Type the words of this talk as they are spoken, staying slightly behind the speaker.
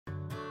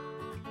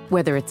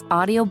Whether it's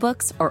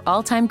audiobooks or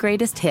all-time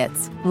greatest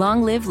hits,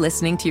 long live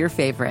listening to your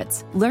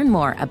favorites. Learn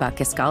more about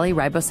Kisqali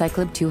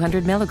Ribociclib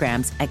 200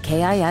 milligrams at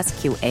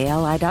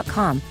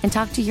KISQALI.com and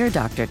talk to your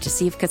doctor to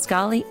see if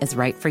Kisqali is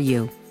right for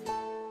you.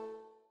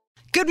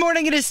 Good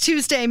morning. It is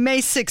Tuesday,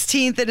 May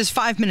 16th. It is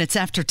 5 minutes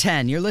after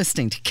 10. You're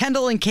listening to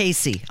Kendall and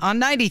Casey on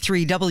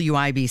 93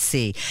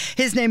 WIBC.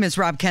 His name is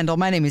Rob Kendall.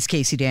 My name is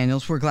Casey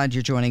Daniels. We're glad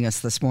you're joining us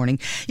this morning.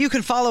 You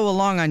can follow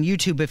along on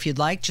YouTube if you'd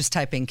like. Just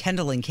type in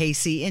Kendall and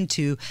Casey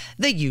into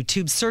the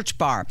YouTube search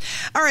bar.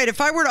 All right. If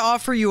I were to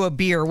offer you a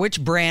beer,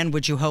 which brand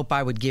would you hope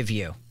I would give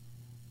you?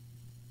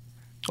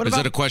 Is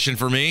it a question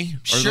for me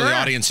or Sure. the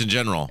audience in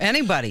general?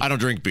 Anybody. I don't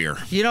drink beer.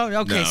 You don't?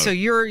 Okay, No. so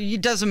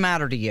it doesn't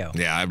matter to you.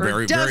 Yeah, I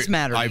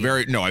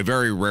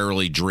very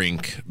rarely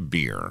drink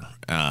beer.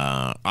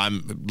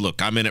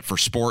 I'm in it for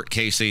sport,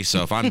 Casey.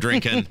 So if I'm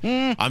drinking,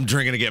 I'm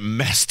drinking to get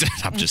messed.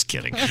 I'm just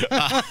kidding.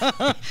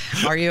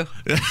 Are you?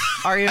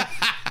 Are you? Do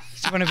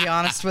you want to be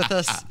honest with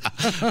us?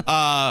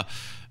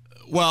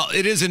 Well,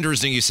 it is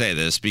interesting you say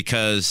this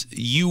because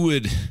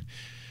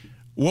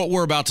what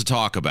we're about to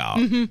talk about.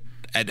 Mm-hmm.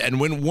 And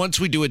once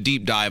we do a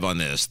deep dive on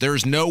this,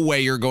 there's no way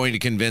you're going to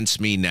convince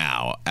me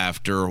now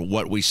after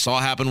what we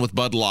saw happen with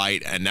Bud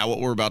Light and now what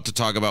we're about to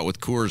talk about with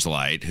Coors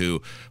Light,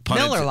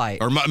 Miller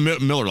Lite.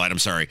 Miller Lite, I'm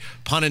sorry,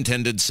 pun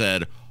intended,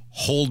 said,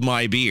 hold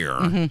my beer.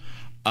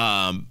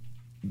 Mm-hmm.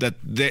 That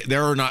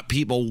there are not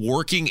people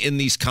working in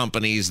these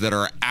companies that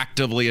are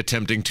actively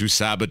attempting to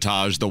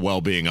sabotage the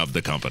well-being of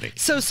the company.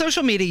 So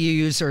social media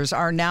users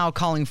are now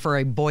calling for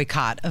a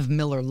boycott of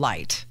Miller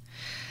Lite.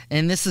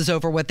 And this is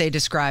over what they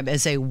describe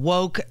as a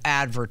woke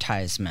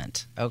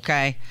advertisement,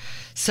 okay?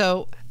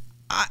 So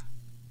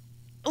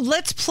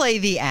let's play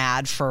the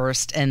ad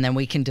first, and then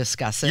we can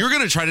discuss it. You're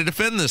going to try to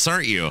defend this,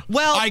 aren't you?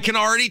 Well, I can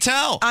already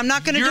tell. I'm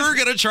not going to. You're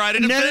going to try to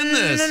defend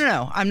this.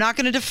 No. I'm not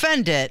going to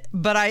defend it,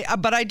 but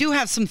I do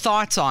have some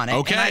thoughts on it.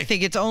 Okay. And I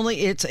think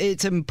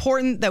it's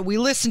important that we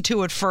listen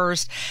to it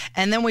first,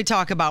 and then we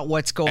talk about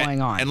what's going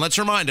on. And let's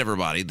remind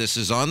everybody, this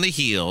is on the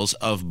heels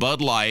of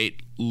Bud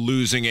Light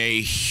losing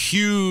a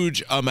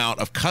huge amount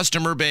of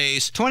customer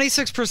base.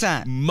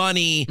 26%.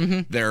 Money.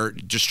 Mm-hmm. Their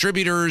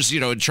distributors,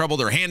 in trouble.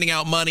 They're handing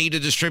out money to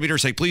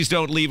distributors, say, please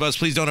don't leave us.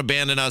 Please don't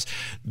abandon us.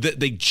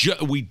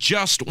 We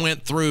just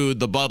went through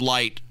the Bud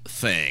Light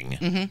thing,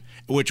 mm-hmm.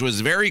 which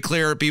was very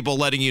clear. People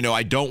letting you know,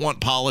 I don't want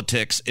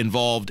politics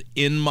involved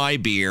in my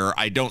beer.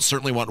 I don't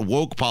certainly want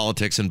woke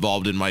politics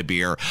involved in my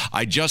beer.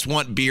 I just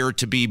want beer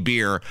to be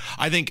beer.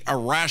 I think a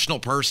rational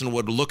person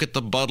would look at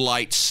the Bud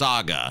Light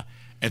saga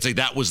and say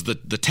that was the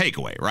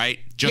takeaway, right?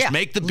 Just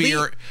make the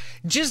beer.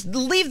 Just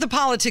leave the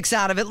politics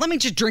out of it. Let me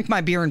just drink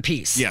my beer in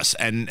peace. Yes,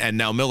 and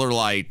now Miller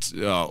Lite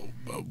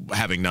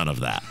having none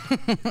of that.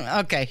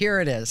 Okay, here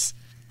it is.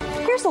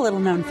 Here's a little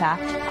known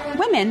fact.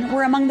 Women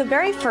were among the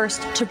very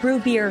first to brew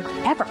beer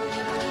ever.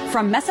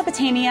 From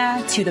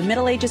Mesopotamia to the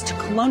Middle Ages to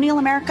colonial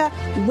America,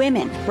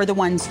 women were the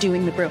ones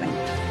doing the brewing.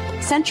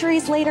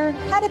 Centuries later,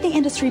 how did the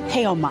industry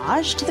pay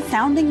homage to the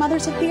founding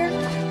mothers of beer?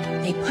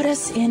 They put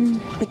us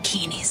in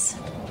bikinis.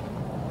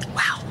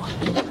 Wow.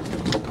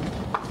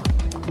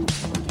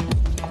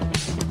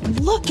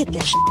 Look at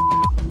this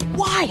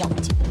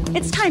wild.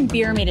 It's time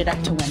beer made it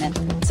up to women.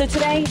 So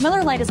today,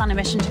 Miller Lite is on a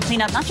mission to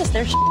clean up not just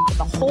their but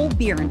the whole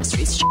beer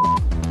industry's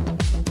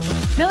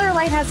Miller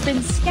Lite has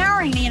been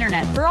scouring the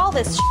internet for all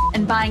this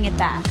and buying it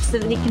back so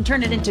that they can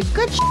turn it into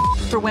good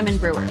for women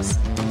brewers.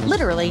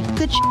 Literally,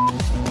 good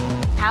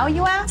How,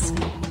 you ask?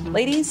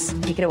 Ladies,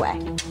 take it away.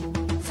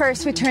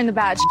 First, we turn the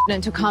bad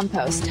into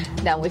compost.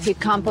 Then we feed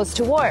compost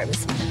to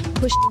worms.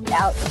 Push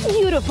out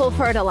beautiful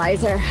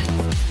fertilizer.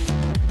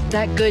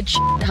 That good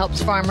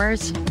helps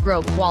farmers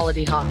grow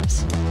quality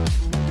hops,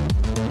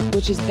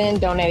 which is then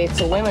donated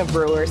to women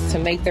brewers to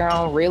make their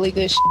own really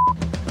good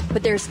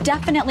But there's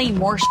definitely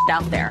more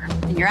out there.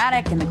 In your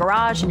attic, in the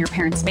garage, in your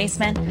parents'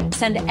 basement.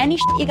 Send any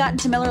you got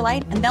into Miller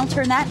Lite, and they'll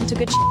turn that into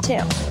good too.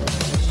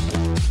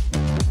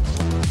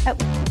 Oh.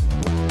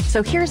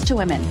 So here's to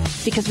women,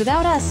 because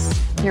without us,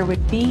 there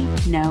would be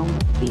no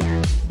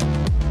beer.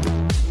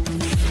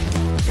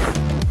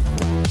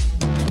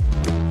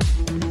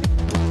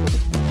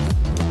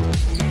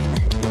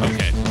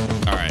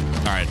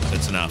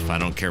 That's enough. I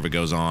don't care if it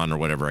goes on or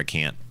whatever. I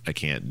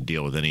can't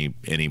deal with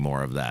any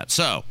more of that.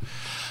 So,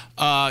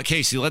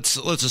 Casey, let's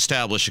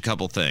establish a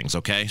couple things,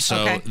 okay?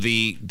 So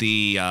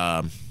the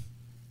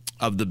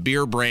of the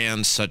beer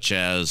brands such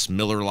as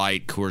Miller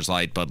Lite, Coors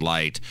Light, Bud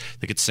Light, I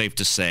think it's safe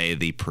to say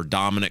the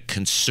predominant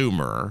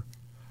consumer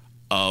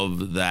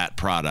of that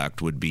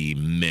product would be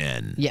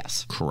men.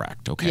 Yes.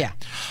 Correct. Okay.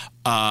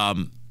 Yeah.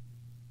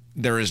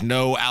 There is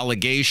no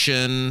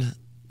allegation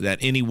that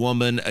any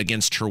woman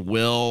against her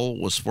will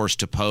was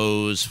forced to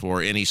pose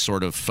for any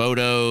sort of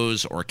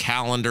photos or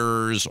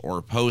calendars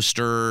or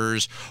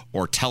posters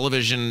or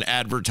television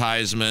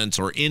advertisements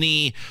or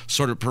any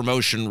sort of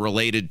promotion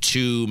related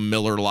to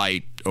Miller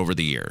Lite over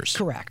the years.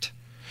 Correct.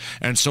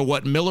 And so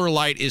what Miller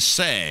Lite is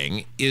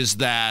saying is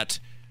that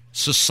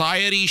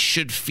society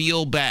should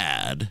feel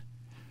bad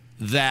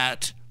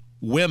that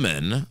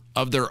women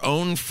of their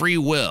own free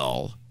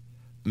will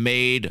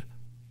made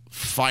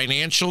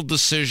financial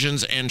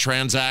decisions and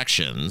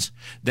transactions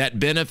that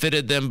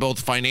benefited them both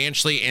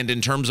financially and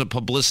in terms of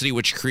publicity,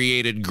 which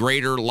created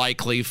greater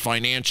likely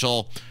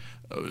financial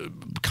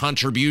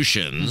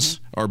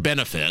contributions or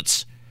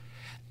benefits,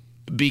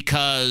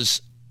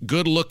 because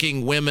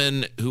good-looking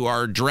women who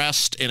are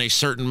dressed in a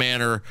certain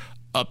manner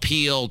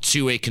appeal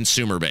to a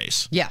consumer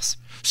base. Yes.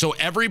 So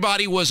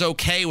everybody was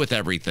okay with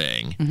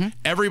everything. Mm-hmm.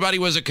 Everybody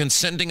was a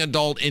consenting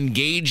adult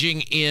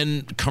engaging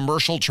in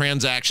commercial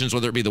transactions,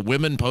 whether it be the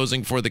women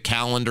posing for the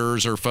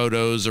calendars or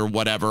photos or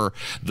whatever,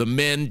 the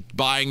men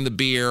buying the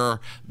beer,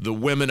 the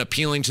women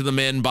appealing to the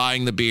men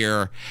buying the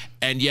beer.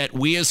 And yet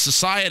we as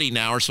society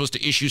now are supposed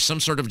to issue some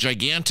sort of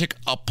gigantic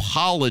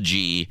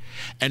apology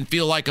and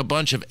feel like a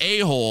bunch of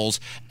a-holes,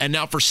 and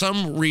now for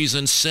some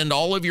reason send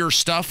all of your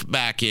stuff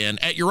back in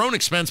at your own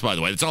expense, by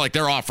the way. It's not like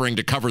they're offering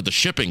to cover the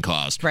shipping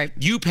cost. Right.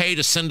 You pay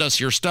to send us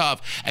your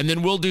stuff, and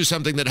then we'll do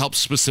something that helps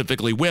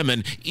specifically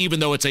women, even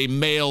though it's a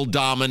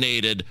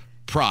male-dominated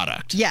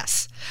product.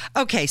 Yes.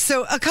 Okay,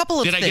 so a couple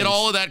of things. Did I get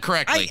all of that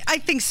correctly? I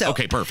think so.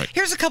 Okay, perfect.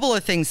 Here's a couple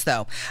of things,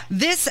 though.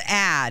 This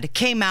ad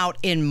came out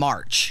in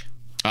March.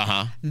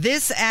 Uh-huh.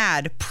 This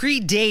ad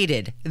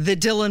predated the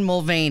Dylan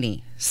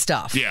Mulvaney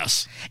stuff.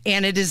 Yes.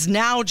 And it is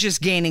now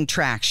just gaining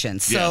traction.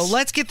 So Yes.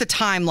 let's get the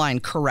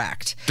timeline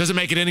correct. Does it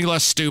make it any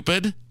less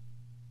stupid?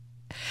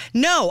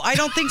 No, I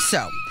don't think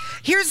so.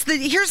 Here's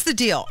the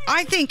deal.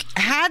 I think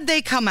had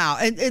they come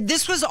out, and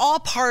this was all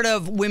part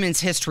of Women's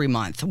History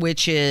Month,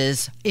 which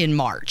is in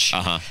March.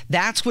 Uh-huh.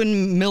 That's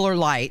when Miller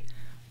Lite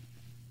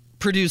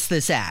produced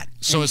this ad.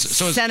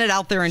 Sent it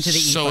out there into the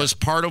ether. So as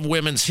part of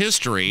women's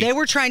history, they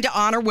were trying to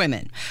honor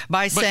women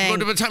by saying...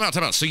 But time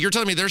out. So you're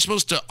telling me they're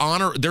supposed to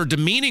honor... They're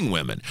demeaning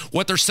women.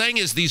 What they're saying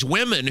is these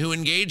women who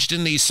engaged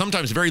in these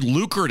sometimes very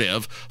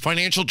lucrative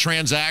financial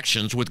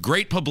transactions with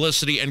great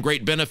publicity and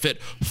great benefit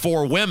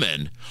for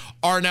women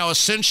are now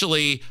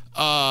essentially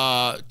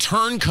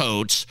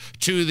turncoats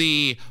to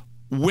the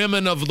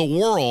women of the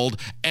world,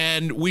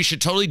 and we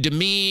should totally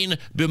demean,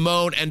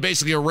 bemoan, and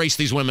basically erase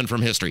these women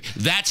from history.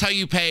 That's how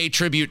you pay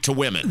tribute to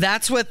women.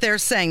 That's what they're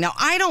saying. Now,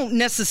 I don't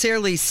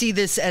necessarily see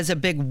this as a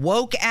big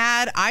woke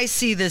ad. I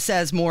see this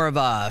as more of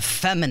a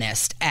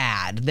feminist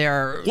ad.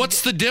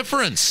 What's the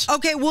difference?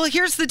 Okay, well,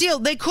 here's the deal.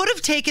 They could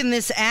have taken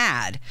this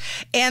ad,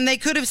 and they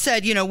could have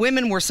said,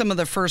 women were some of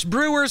the first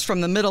brewers from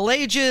the Middle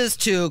Ages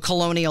to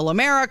colonial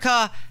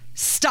America.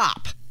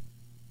 Stop.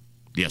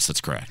 Yes,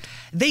 that's correct.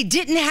 They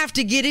didn't have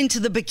to get into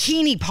the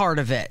bikini part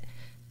of it.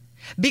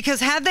 Because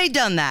had they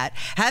done that,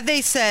 had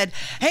they said,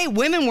 hey,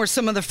 women were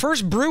some of the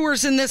first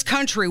brewers in this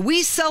country.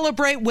 We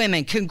celebrate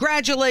women.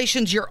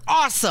 Congratulations, you're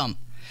awesome.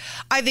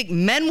 I think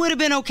men would have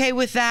been okay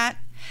with that.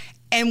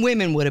 And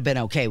women would have been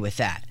okay with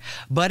that.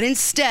 But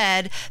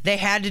instead, they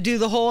had to do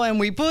the whole, and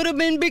we put them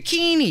in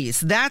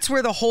bikinis. That's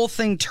where the whole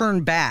thing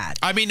turned bad.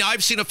 I mean,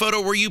 I've seen a photo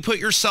where you put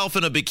yourself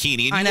in a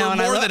bikini, and you were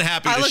more than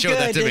happy to show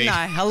that to me.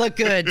 I look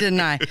good,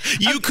 didn't I?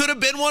 You could have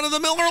been one of the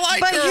Miller Lite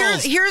but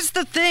girls. Here's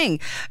the thing.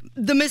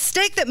 The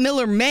mistake that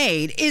Miller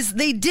made is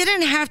they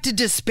didn't have to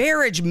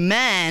disparage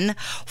men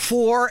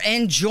for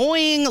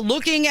enjoying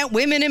looking at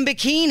women in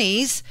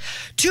bikinis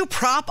to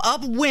prop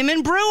up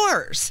women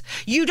brewers.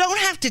 You don't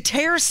have to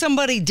tear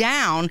somebody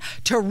down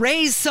to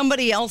raise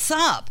somebody else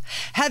up.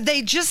 Had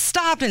they just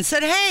stopped and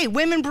said, hey,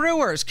 women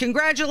brewers,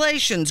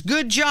 congratulations,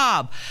 good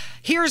job.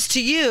 Here's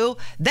to you,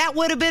 that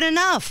would have been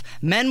enough.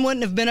 Men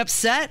wouldn't have been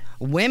upset.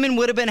 Women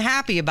would have been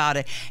happy about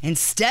it.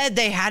 Instead,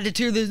 they had to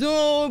do this,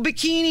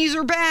 bikinis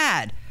are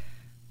bad.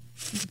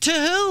 To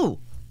who?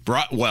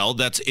 Well,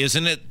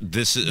 isn't it?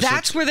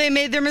 That's where they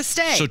made their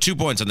mistake. So 2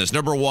 points on this.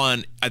 Number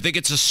one, I think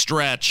it's a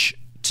stretch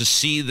to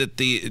see that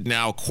the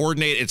now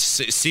coordinated.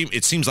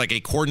 It seems like a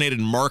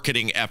coordinated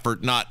marketing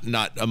effort, not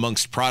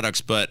amongst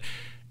products, but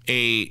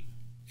a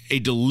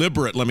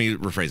deliberate. Let me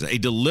rephrase that. A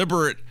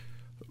deliberate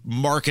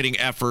marketing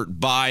effort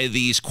by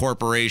these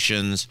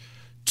corporations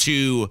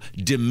to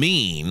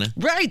demean.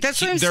 Right,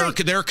 that's what I'm saying.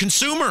 Their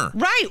consumer.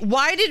 Right.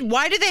 Why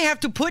did they have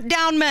to put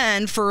down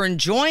men for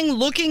enjoying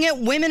looking at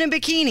women in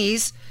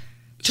bikinis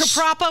to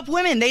prop up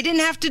women? They didn't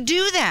have to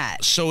do that.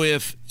 So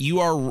if you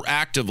are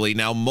actively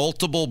now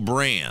multiple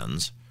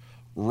brands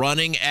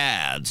running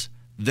ads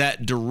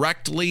that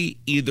directly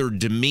either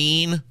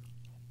demean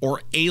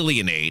or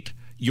alienate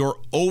the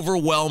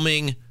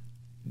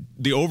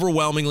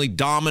overwhelmingly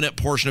dominant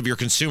portion of your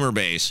consumer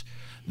base,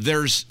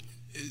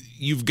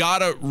 you've got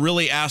to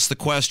really ask the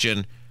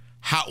question,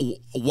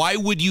 why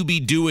would you be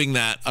doing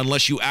that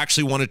unless you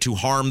actually wanted to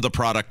harm the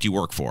product you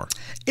work for?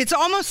 It's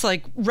almost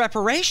like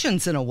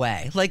reparations in a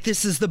way. Like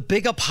this is the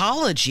big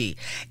apology.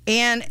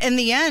 And in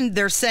the end,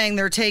 they're saying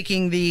they're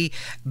taking the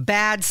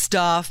bad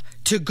stuff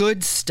to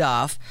good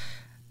stuff.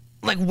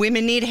 Like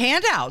women need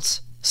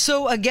handouts.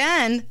 So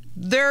again,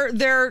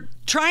 they're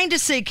trying to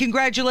say,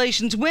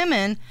 congratulations,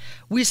 women,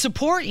 we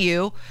support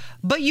you,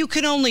 but you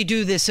can only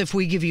do this if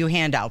we give you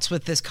handouts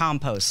with this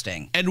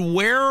composting. And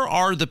where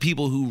are the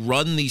people who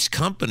run these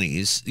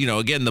companies? You know,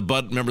 again,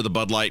 remember the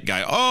Bud Light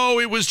guy? Oh,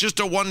 it was just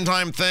a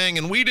one-time thing,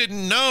 and we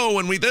didn't know,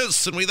 and we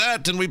this, and we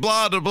that, and we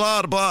blah, blah,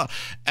 blah, blah.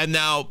 And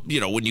now, you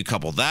know, when you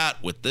couple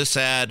that with this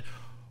ad,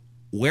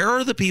 where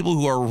are the people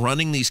who are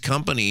running these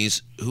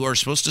companies who are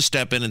supposed to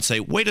step in and say,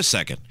 wait a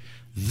second,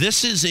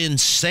 this is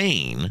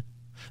insane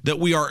that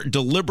we are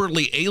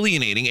deliberately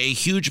alienating a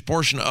huge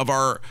portion of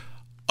our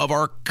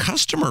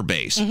customer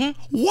base.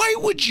 Why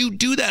would you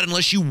do that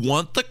unless you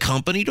want the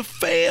company to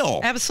fail?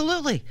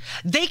 Absolutely.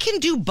 They can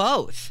do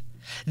both.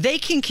 They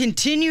can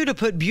continue to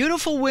put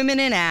beautiful women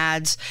in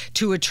ads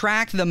to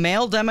attract the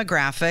male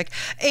demographic,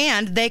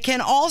 and they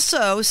can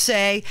also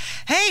say,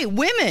 hey,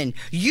 women,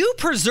 you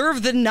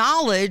preserve the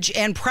knowledge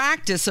and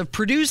practice of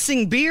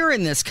producing beer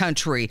in this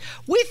country.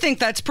 We think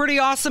that's pretty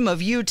awesome of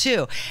you,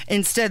 too.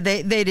 Instead,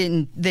 they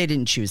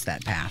didn't choose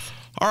that path.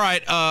 All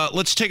right,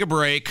 let's take a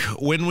break.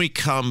 When we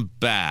come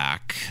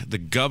back, the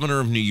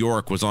governor of New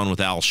York was on with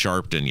Al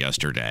Sharpton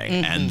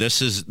yesterday, and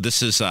this is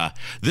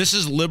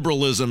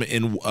liberalism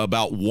in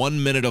about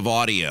 1 minute of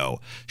audio.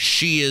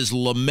 She is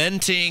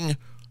lamenting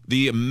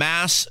the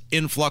mass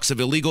influx of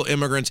illegal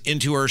immigrants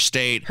into her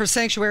state, her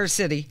sanctuary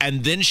city,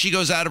 and then she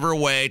goes out of her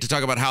way to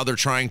talk about how they're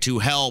trying to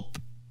help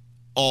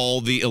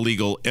all the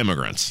illegal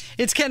immigrants.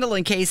 It's Kendall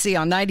and Casey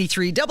on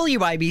 93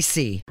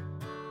 WIBC.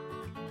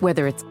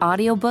 Whether it's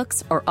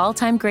audiobooks or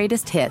all-time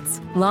greatest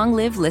hits, long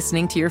live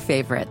listening to your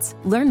favorites.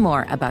 Learn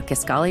more about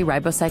Kisqali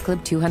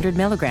Ribociclib 200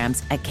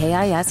 milligrams at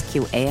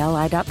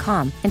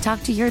KISQALI.com and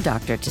talk to your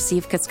doctor to see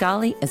if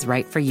Kisqali is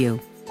right for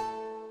you.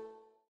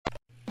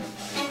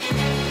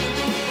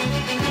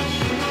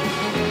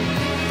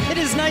 It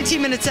is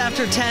 19 minutes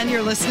after 10.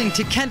 You're listening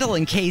to Kendall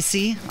and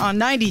Casey on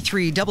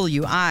 93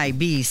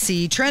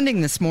 WIBC.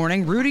 Trending this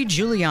morning, Rudy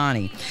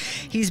Giuliani.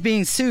 He's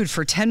being sued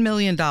for $10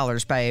 million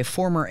by a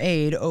former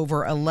aide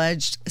over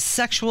alleged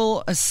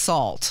sexual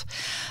assault.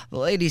 The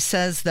lady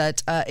says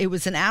that it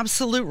was an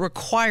absolute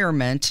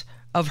requirement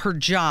of her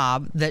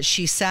job that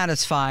she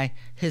satisfy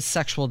his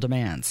sexual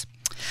demands.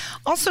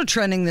 Also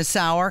trending this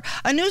hour,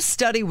 a new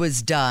study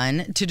was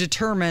done to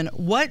determine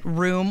what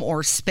room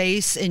or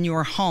space in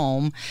your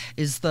home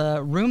is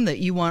the room that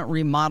you want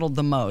remodeled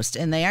the most.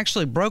 And they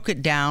actually broke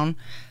it down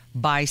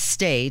by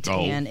state. Oh.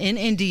 And in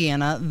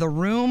Indiana, the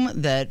room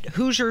that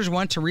Hoosiers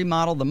want to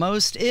remodel the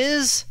most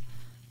is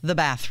the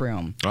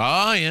bathroom.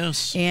 Ah,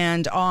 yes.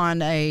 And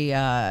on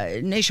a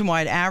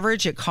nationwide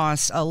average, it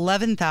costs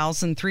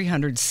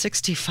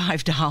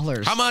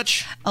 $11,365. How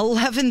much?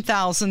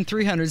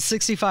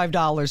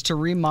 $11,365 to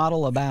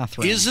remodel a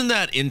bathroom. Isn't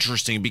that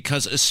interesting?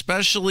 Because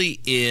especially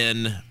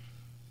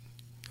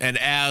and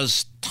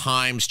as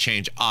times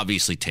change,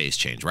 obviously tastes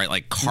change, right?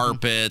 Like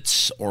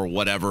carpets or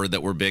whatever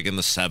that were big in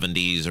the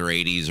 70s or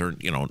 80s or,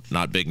 you know,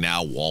 not big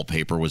now.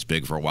 Wallpaper was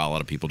big for a while. A lot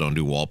of people don't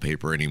do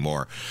wallpaper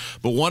anymore.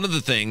 But one of the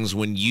things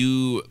when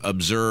you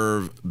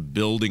observe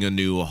building a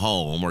new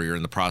home or you're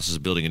in the process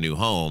of building a new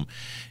home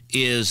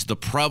is the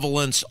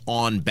prevalence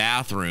on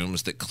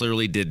bathrooms that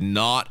clearly did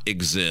not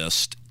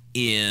exist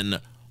in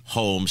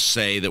homes,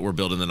 say, that were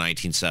built in the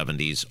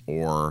 1970s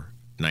or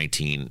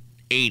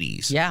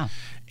 1980s. Yeah.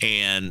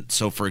 And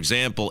so, for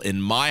example,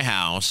 in my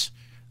house,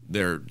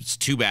 there's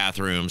 2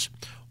 bathrooms.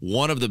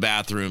 One of the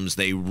bathrooms,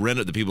 the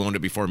people who owned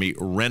it before me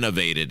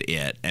renovated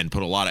it and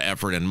put a lot of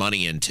effort and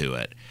money into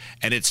it.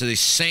 And it's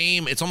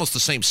almost the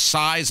same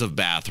size of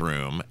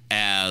bathroom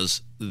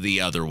as the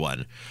other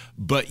one.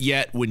 But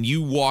yet, when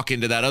you walk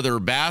into that other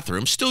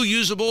bathroom, still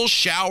usable,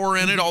 shower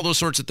in it, all those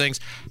sorts of things,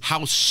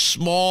 how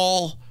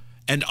small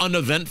and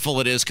uneventful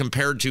it is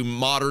compared to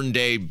modern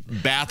day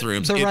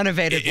bathrooms. The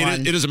renovated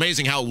one. It is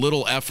amazing how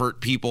little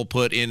effort people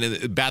put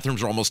in.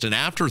 Bathrooms are almost an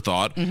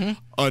afterthought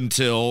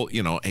until,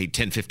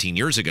 10, 15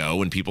 years ago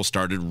when people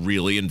started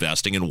really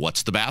investing in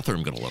what's the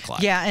bathroom going to look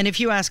like. Yeah, and if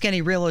you ask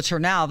any realtor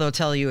now, they'll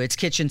tell you it's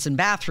kitchens and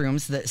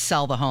bathrooms that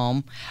sell the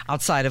home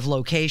outside of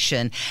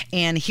location.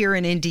 And here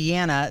in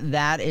Indiana,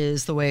 that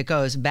is the way it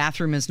goes.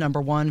 Bathroom is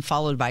number 1,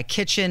 followed by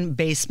kitchen,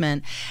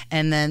 basement,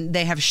 and then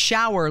they have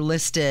shower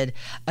listed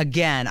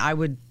again. I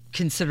would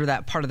consider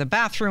that part of the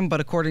bathroom, but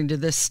according to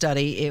this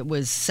study, it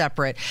was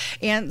separate.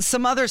 And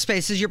some other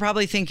spaces, you're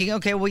probably thinking,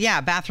 okay, well, yeah,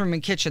 bathroom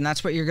and kitchen,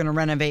 that's what you're going to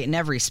renovate in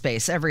every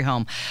space, every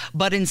home.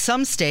 But in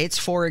some states,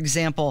 for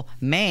example,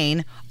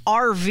 Maine,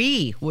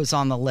 RV was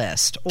on the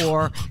list,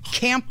 or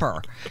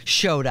camper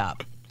showed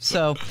up.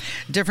 So,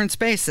 different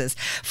spaces.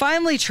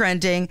 Finally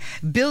trending,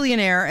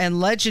 billionaire and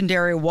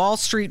legendary Wall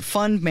Street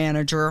fund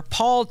manager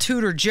Paul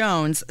Tudor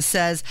Jones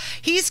says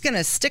he's going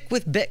to stick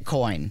with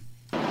Bitcoin.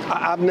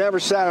 I've never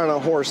sat on a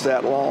horse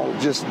that long,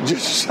 just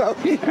so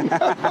you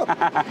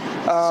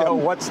know. So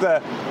what's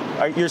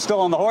you're still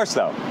on the horse,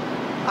 though?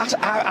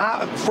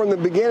 From the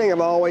beginning,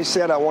 I've always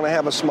said I want to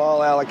have a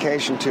small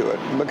allocation to it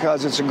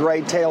because it's a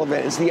great tail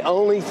event. It's the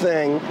only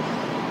thing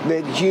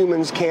that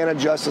humans can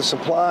adjust the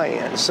supply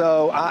in.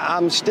 So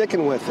I'm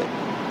sticking with it.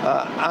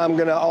 I'm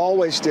going to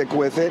always stick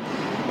with it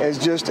as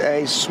just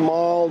a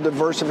small overall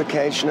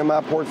diversification in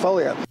my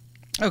portfolio.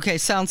 Okay,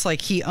 sounds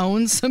like he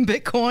owns some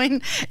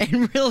Bitcoin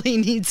and really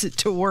needs it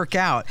to work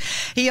out.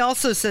 He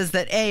also says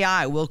that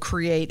AI will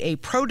create a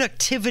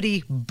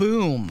productivity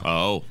boom.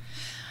 Oh.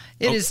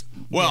 It is.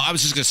 Well, I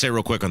was just going to say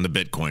real quick on the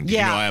Bitcoin. You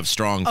know I have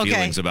strong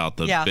feelings about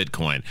the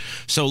Bitcoin.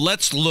 So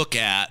let's look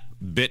at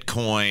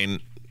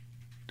Bitcoin,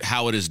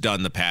 how it has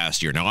done the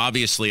past year. Now,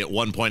 obviously, at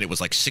one point, it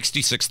was like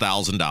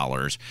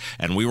 $66,000.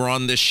 And we were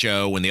on this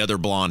show when the other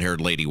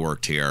blonde-haired lady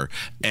worked here.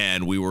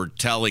 And we were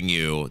telling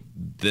you,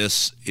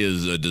 this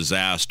is a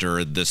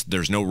disaster.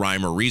 There's no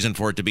rhyme or reason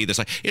for it to be this.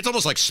 It's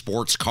almost like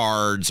sports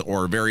cards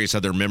or various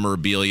other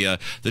memorabilia.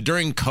 That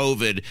during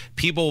COVID,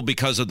 people,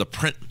 because of the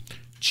print...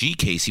 Gee,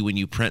 Casey, when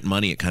you print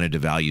money, it kind of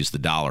devalues the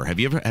dollar. Have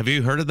you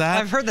heard of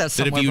that? I've heard that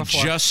somewhere before. That if you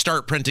before. just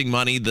start printing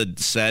money, the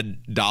said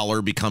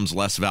dollar becomes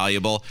less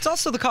valuable. It's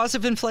also the cause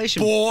of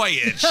inflation. Boy,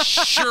 it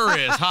sure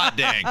is. Hot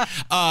dang.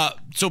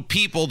 So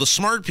people, the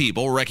smart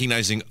people,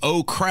 recognizing,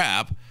 oh,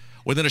 crap,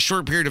 within a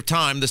short period of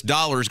time, this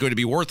dollar is going to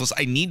be worthless.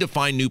 I need to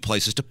find new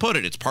places to put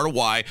it. It's part of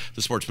why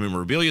the sports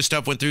memorabilia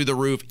stuff went through the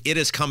roof. It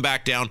has come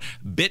back down.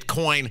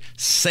 Bitcoin,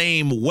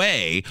 same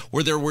way,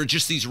 where there were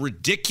just these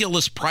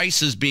ridiculous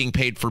prices being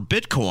paid for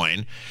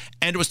Bitcoin,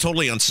 and it was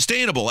totally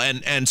unsustainable.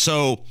 And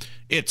so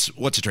it's,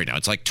 what's it right now?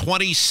 It's like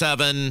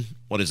 27,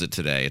 what is it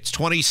today? It's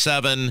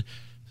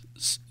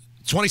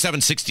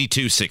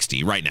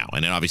 27.6260 right now.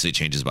 And then obviously it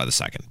changes by the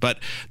second. But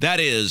that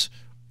is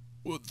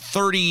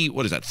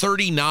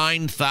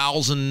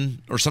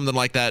 39,000 or something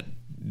like that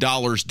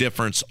dollars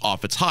difference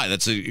off its high.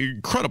 That's an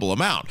incredible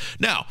amount.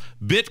 Now,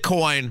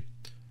 Bitcoin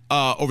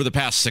over the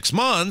past 6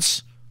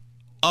 months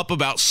up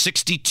about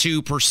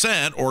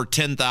 62% or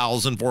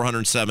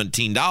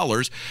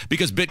 $10,417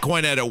 because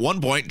Bitcoin at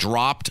one point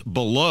dropped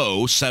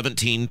below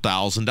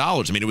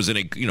 $17,000. I mean, it was in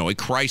a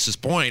crisis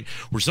point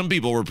where some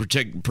people were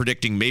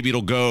predicting maybe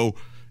it'll go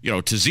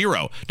to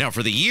zero. Now,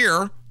 for the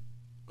year,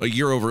 a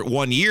year over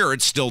 1 year,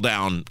 it's still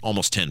down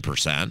almost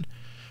 10%.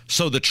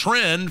 So the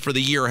trend for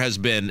the year has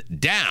been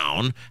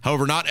down,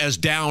 however, not as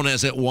down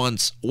as it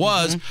once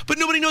was. Mm-hmm. But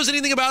nobody knows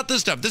anything about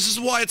this stuff. This is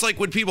why it's like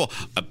when people,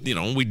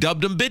 we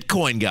dubbed him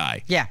Bitcoin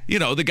guy. Yeah.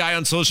 The guy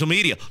on social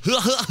media.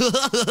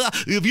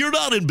 If you're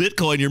not in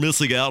Bitcoin, you're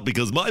missing out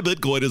because my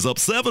Bitcoin is up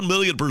 7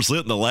 million %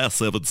 in the last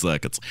 7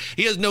 seconds.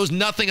 He knows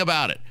nothing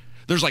about it.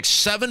 There's like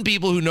 7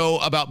 people who know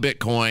about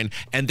Bitcoin,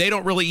 and they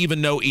don't really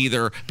even know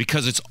either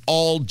because it's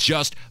all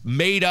just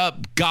made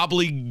up,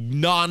 gobbly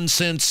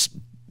nonsense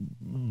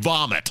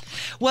vomit.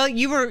 Well,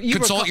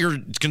 consult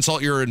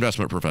your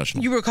investment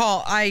professional. You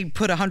recall I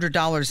put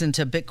 $100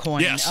 into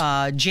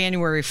Bitcoin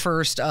January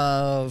 1st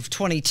of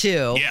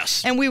 22.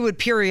 Yes. And we would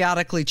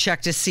periodically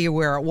check to see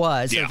where it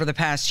was over the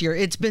past year.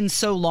 It's been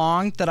so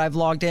long that I've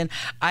logged in.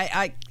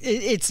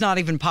 It's not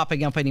even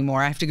popping up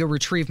anymore. I have to go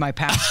retrieve my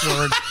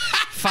password.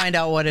 Find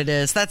out what it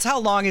is. That's how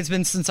long it's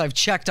been since I've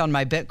checked on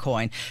my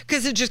Bitcoin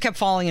because it just kept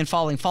falling and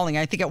falling.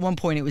 I think at one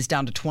point it was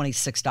down to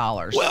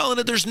 $26. Well,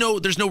 and there's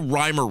no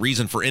rhyme or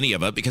reason for any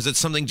of it because it's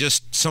something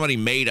just somebody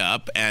made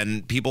up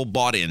and people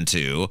bought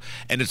into,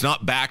 and it's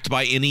not backed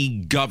by any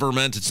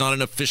government. It's not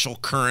an official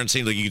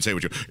currency. Like you can say,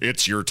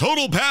 it's your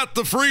total path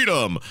to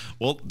freedom.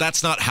 Well,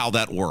 that's not how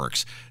that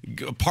works.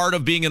 Part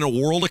of being in a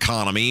world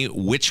economy,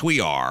 which we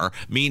are,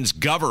 means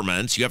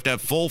governments. You have to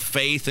have full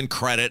faith and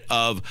credit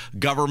of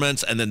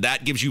governments, and then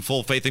that gives you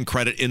full faith and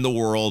credit in the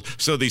world.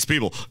 So these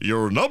people,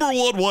 your number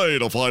one way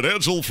to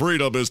financial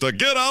freedom is to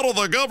get out of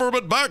the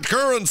government-backed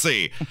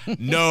currency.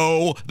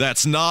 No,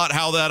 that's not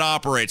how that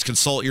operates.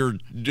 Consult your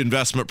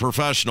investment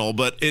professional.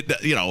 But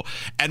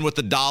and with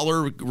the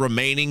dollar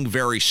remaining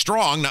very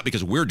strong, not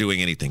because we're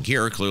doing anything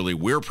here. Clearly,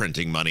 we're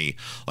printing money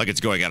like it's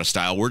going out of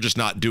style. We're just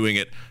not doing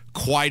it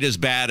quite as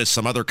bad as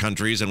some other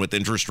countries, and with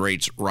interest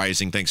rates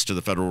rising thanks to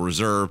the Federal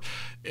Reserve,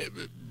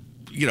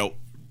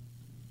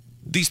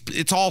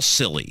 it's all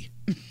silly.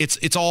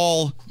 It's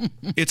all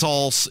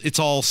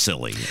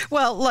silly.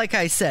 Well, like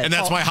I said, and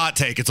that's my hot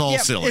take. It's all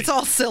silly. It's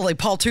all silly.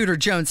 Paul Tudor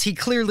Jones, he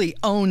clearly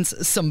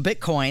owns some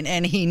Bitcoin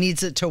and he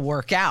needs it to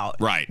work out.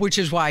 Right. Which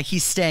is why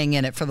he's staying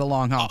in it for the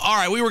long haul. All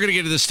right, we were going to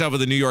get to this stuff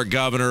with the New York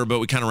governor, but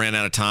we kind of ran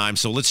out of time.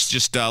 So let's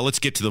just let's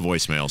get to the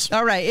voicemails.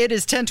 All right, it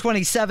is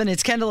 10:27.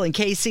 It's Kendall and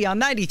Casey on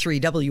 93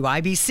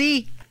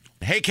 WIBC.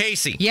 Hey,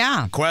 Casey.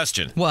 Yeah.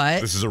 Question.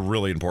 What? This is a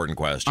really important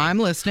question. I'm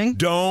listening.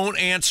 Don't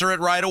answer it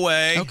right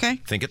away. Okay.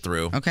 Think it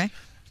through. Okay.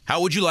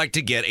 How would you like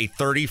to get a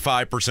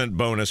 35%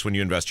 bonus when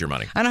you invest your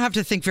money? I don't have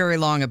to think very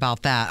long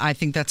about that. I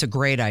think that's a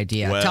great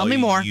idea. Well, tell me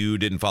more. You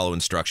didn't follow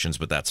instructions,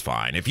 but that's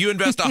fine. If you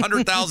invest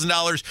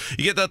 $100,000,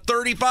 you get the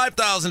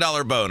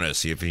 $35,000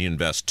 bonus. If you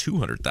invest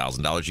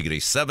 $200,000, you get a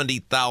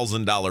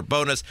 $70,000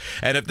 bonus.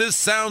 And if this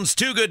sounds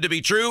too good to be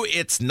true,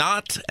 it's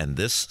not. And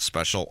this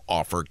special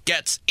offer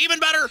gets even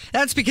better.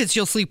 That's because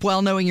you'll sleep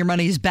well knowing your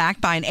money is backed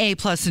by an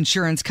A-plus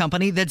insurance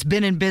company that's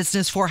been in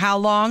business for how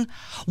long?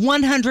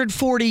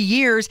 140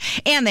 years.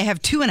 And they they have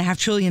 $2.5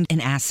 trillion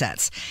in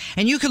assets.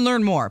 And you can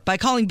learn more by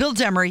calling Bill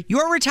Demery,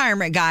 your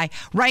retirement guy,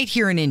 right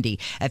here in Indy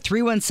at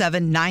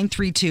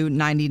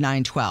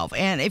 317-932-9912.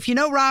 And if you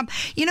know Rob,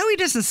 you know he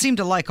doesn't seem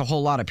to like a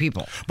whole lot of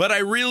people. But I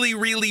really,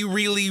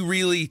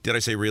 did I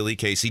say really,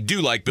 Casey,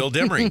 do like Bill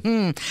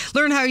Demery.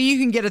 Learn how you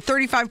can get a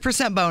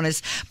 35%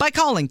 bonus by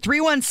calling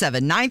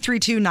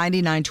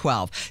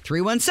 317-932-9912.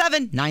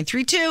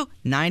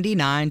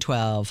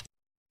 317-932-9912.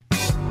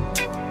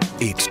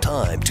 It's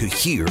time to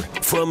hear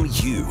from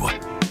you.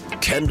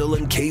 Kendall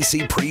and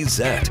Casey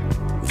present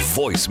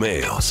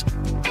Voicemails.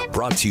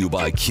 Brought to you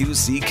by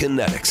QC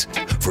Kinetics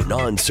for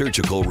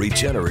non-surgical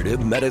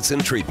regenerative medicine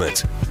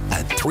treatments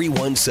at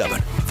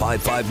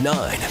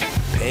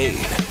 317-559-PAIN.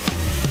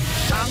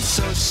 I'm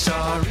so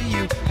sorry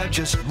you have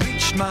just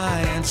reached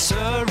my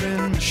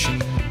answering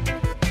machine.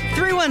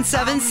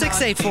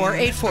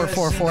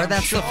 317-684-8444.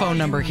 That's the phone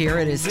number here.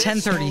 It is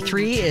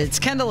 10:33. It's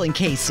Kendall and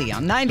Casey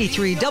on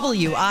 93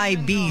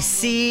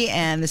 WIBC,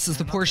 and this is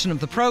the portion of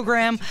the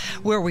program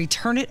where we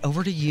turn it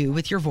over to you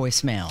with your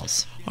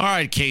voicemails. All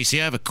right, Casey,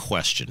 I have a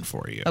question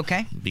for you.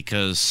 Okay.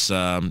 Because,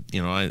 I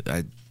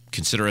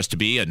consider us to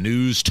be a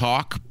news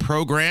talk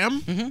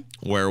program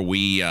where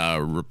we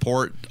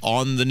report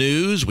on the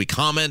news, we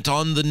comment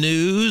on the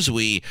news,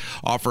 we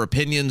offer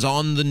opinions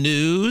on the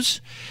news,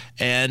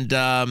 and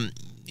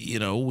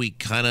we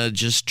kind of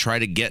just try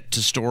to get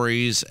to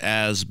stories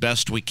as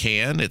best we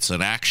can. It's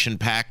an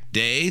action-packed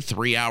day,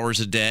 3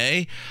 hours a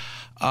day.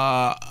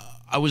 I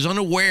was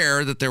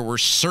unaware that there were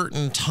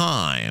certain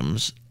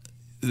times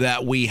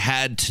that we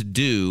had to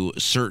do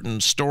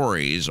certain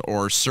stories,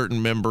 or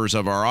certain members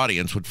of our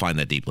audience would find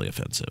that deeply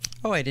offensive.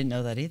 Oh, I didn't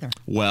know that either.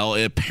 Well,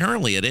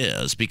 apparently it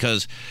is,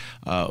 because,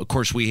 of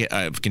course, we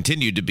have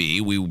continued to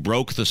be. We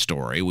broke the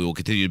story. We will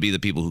continue to be the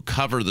people who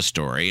cover the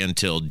story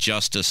until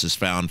justice is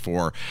found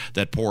for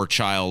that poor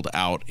child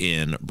out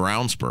in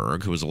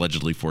Brownsburg who was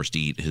allegedly forced to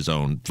eat his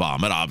own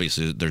vomit.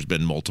 Obviously, there's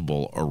been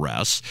multiple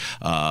arrests.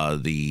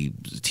 The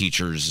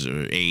teachers,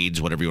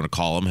 aides, whatever you want to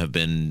call them, have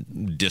been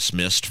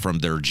dismissed from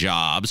their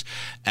jobs.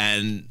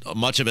 And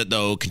much of it,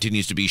 though,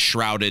 continues to be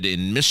shrouded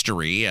in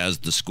mystery as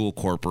the school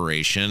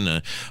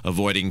corporation,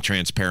 avoiding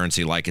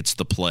transparency like it's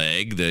the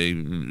plague,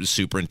 the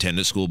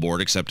superintendent, school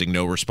board accepting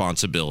no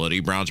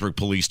responsibility, Brownsburg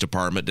Police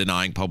Department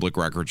denying public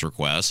records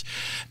requests.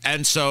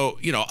 And so,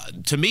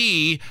 to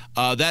me,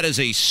 that is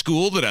a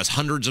school that has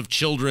hundreds of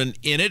children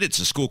in it. It's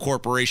a school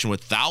corporation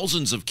with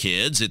thousands of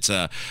kids. It's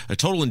a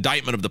total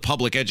indictment of the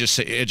public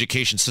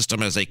education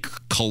system as a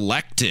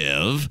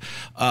collective.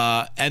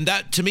 And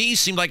that, to me,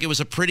 seemed like it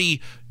was a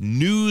pretty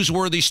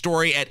newsworthy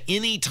story at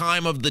any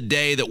time of the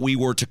day that we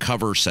were to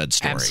cover said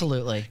story.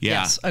 Absolutely.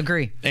 Yeah. Yes,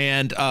 agree.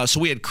 And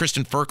so we had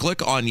Kristen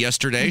Ferklick on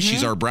yesterday.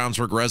 She's our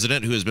Brownsburg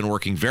resident who has been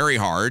working very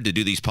hard to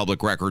do these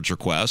public records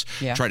requests,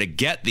 try to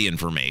get the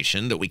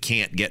information that we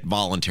can't get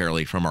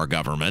voluntarily from our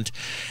government.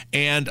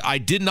 And I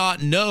did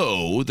not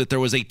know that there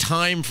was a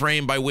time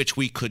frame by which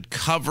we could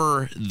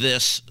cover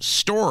this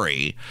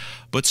story.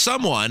 But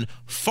someone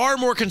far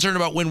more concerned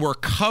about when we're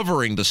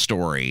covering the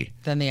story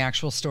than the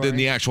actual story, than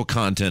the actual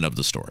content of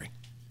the story.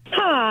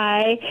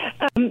 Hi,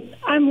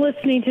 I'm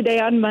listening today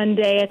on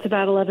Monday. It's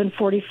about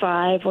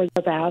 11:45 or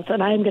thereabouts,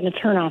 and I'm going to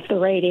turn off the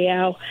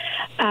radio.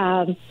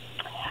 I'm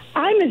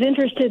as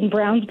interested in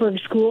Brownsburg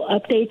school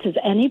updates as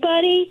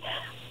anybody,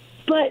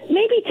 but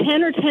maybe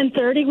 10 or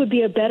 10:30 would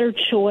be a better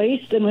choice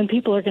than when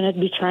people are going to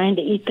be trying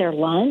to eat their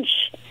lunch.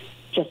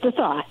 Just a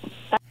thought.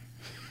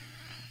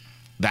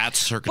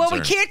 That's her concern. Well,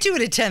 we can't do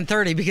it at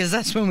 10:30 because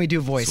that's when we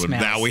do voicemails. So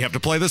now we have to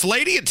play this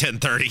lady at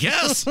 10:30.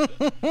 Yes.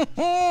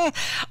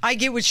 I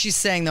get what she's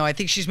saying, though. I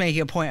think she's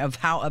making a point of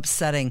how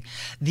upsetting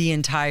the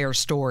entire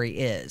story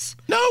is.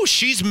 No,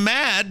 she's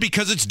mad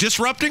because it's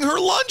disrupting her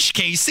lunch,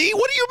 Casey.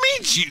 What do you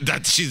mean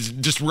she's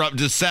just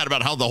sad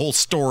about how the whole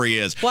story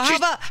is? Well, how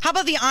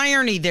about the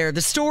irony there?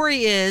 The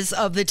story is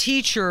of the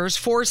teachers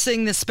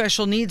forcing the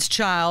special needs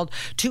child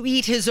to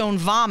eat his own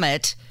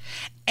vomit,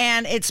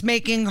 and it's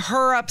making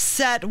her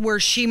upset where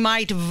she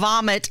might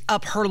vomit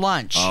up her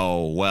lunch.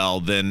 Oh, well,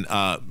 then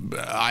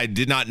I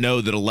did not know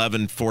that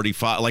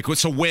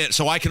 11:45.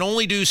 So I can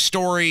only do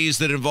stories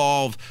that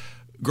involve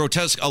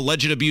grotesque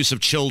alleged abuse of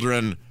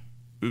children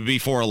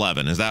before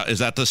 11. Is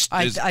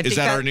that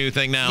our new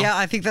thing now? Yeah,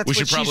 I think that's what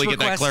she's we should probably get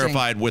that requesting.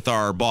 clarified with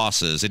our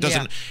bosses. It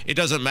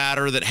doesn't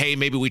matter that, hey,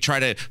 maybe we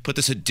try to put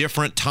this at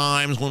different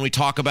times when we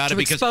talk about it,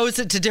 because expose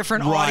it to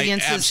different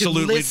audiences who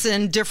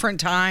listen different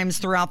times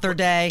throughout their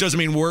day. Doesn't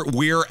mean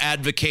we're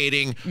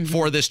advocating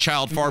for this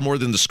child far more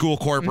than the school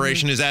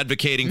corporation is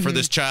advocating for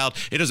this child.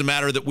 It doesn't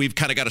matter that we've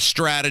kind of got a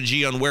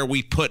strategy on where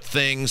we put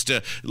things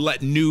to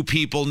let new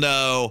people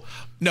know.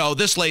 No,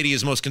 this lady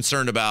is most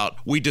concerned about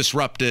we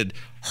disrupted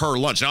her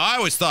lunch. Now, I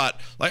always thought,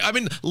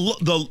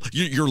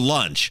 your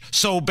lunch.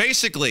 So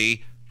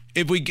basically,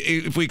 if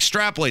we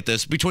extrapolate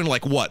this between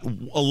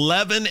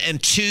 11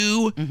 and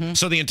 2,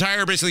 so the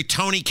entire basically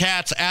Tony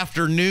Katz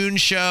afternoon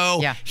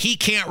show, he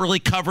can't really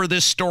cover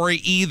this story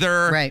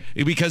either, right?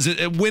 Because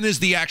when is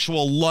the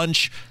actual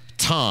lunch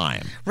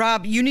time?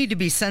 Rob, you need to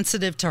be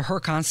sensitive to her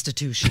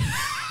constitution.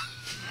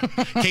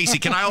 Casey,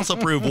 can I also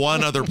prove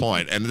one other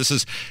point? And this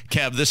is,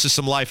 Kev, this is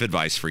some life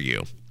advice for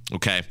you.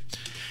 Okay.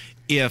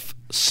 If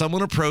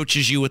someone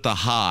approaches you with a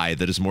high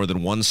that is more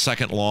than 1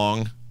 second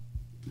long,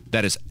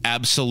 that is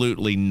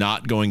absolutely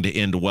not going to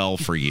end well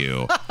for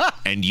you.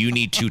 And you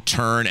need to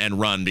turn and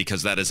run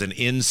because that is an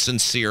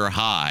insincere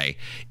high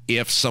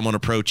if someone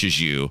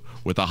approaches you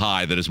with a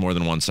high that is more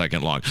than 1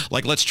 second long.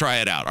 Like, let's try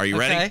it out. Are you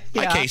ready?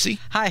 Yeah. Hi, Casey.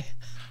 Hi.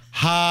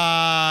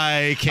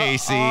 Hi,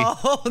 Casey.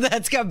 Oh,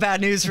 that's got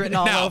bad news written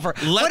all over.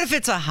 What if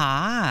it's a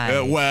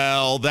high?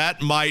 Well,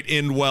 that might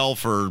end well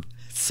for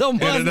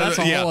someone. That's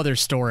a whole other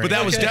story. But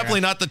that was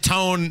definitely not the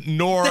tone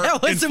nor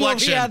inflection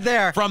what we had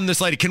there. from this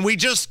lady. Can we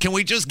just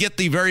get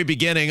the very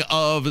beginning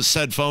of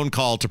said phone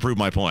call to prove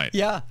my point?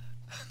 Yeah.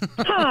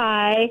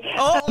 Hi.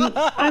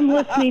 I'm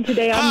listening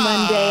today on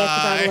Monday.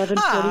 It's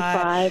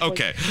about 11:45.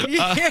 Okay.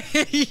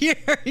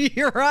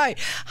 You're right.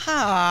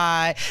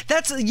 Hi.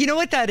 That's, you know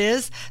what that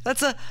is?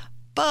 That's a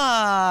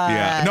but.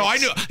 Yeah. No, I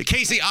knew.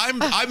 Casey,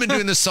 I've been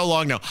doing this so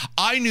long now.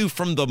 I knew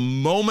from the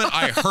moment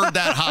I heard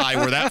that high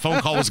where that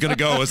phone call was going to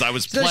go as I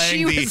was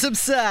playing the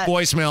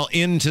voicemail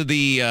into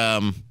the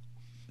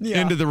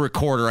into the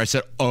recorder. I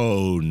said,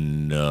 "Oh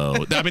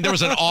no!" I mean, there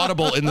was an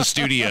audible in the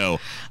studio.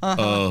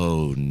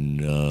 Oh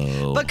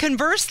no! But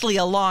conversely,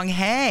 a long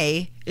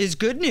hey is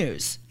good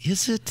news.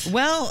 Is it?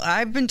 Well,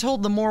 I've been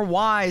told the more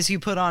Y's you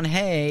put on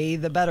hey,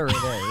 the better it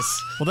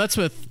is. Well, that's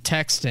with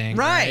texting,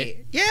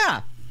 right?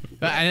 Yeah.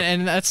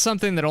 And that's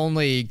something that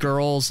only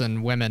girls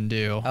and women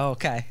do. Oh,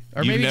 okay.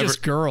 Or maybe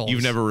just girls.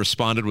 You've never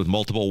responded with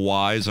multiple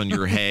Y's on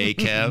your hey,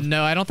 Kev?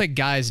 No, I don't think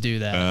guys do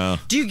that.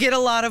 Do you get a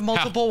lot of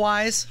multiple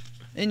Y's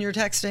in your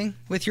texting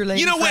with your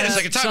lady You know, wait a friends?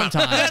 second. Time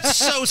out. That's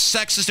so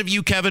sexist of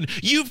you, Kevin.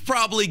 You've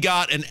probably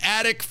got an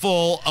attic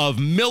full of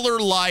Miller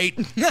Lite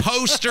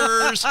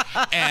posters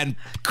and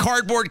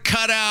cardboard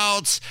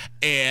cutouts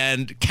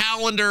and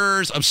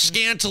calendars of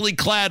scantily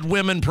clad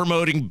women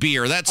promoting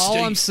beer. That's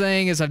all I'm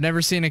saying is I've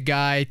never seen a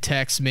guy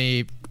text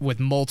me with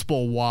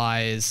multiple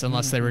Y's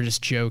unless they were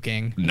just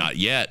joking. Not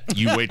yet.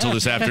 You wait till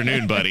this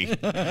afternoon, buddy.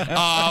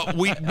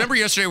 We remember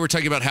yesterday we were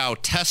talking about how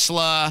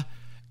Tesla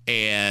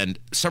and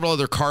several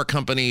other car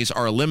companies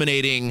are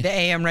eliminating the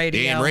AM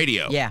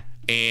radio. Yeah.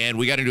 And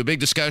we got into a big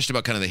discussion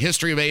about kind of the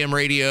history of AM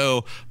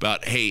radio,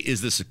 about, hey,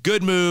 is this a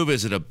good move?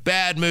 Is it a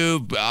bad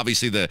move?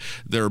 Obviously,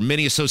 there are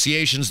many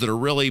associations that are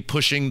really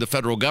pushing the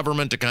federal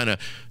government to kind of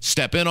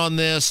step in on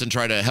this and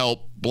try to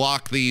help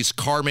block these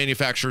car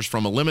manufacturers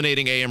from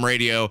eliminating AM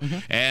radio.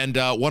 And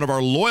one of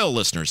our loyal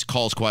listeners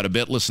calls quite a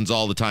bit, listens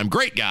all the time.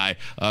 Great guy,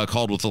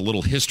 called with a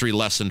little history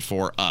lesson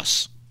for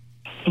us.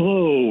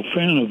 Hello,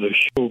 fan of the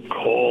show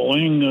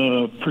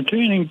calling,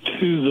 pertaining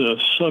to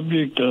the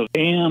subject of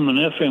AM and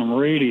FM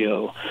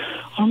radio.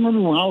 I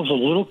remember when I was a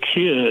little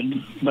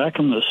kid back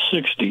in the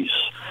 60s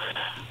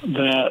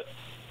that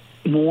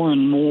more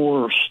and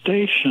more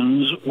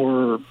stations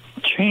were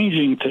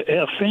changing to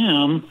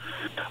FM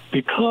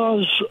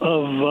because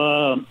of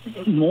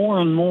more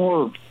and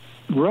more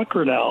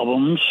record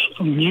albums,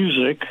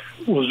 music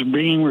was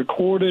being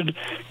recorded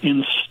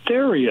in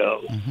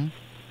stereo.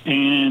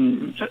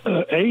 And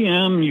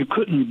AM, you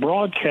couldn't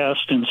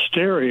broadcast in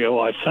stereo,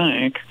 I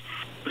think.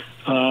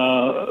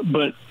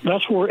 But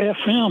that's where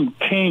FM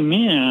came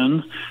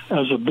in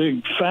as a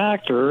big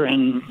factor.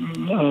 And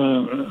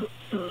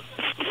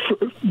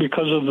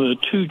because of the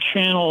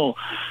two-channel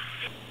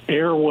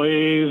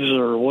airwaves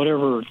or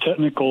whatever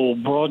technical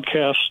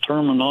broadcast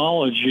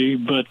terminology.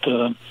 But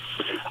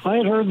I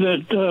had heard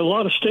that a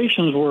lot of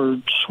stations were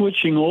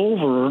switching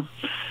over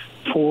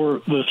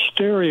for the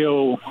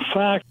stereo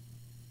factor.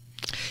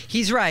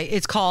 He's right.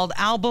 It's called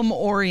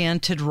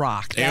album-oriented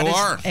rock.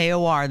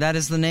 AOR. That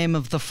is the name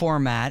of the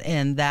format,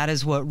 and that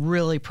is what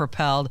really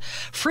propelled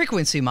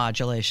frequency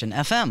modulation,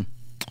 FM.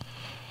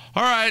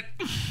 All right.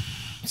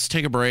 Let's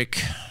take a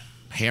break.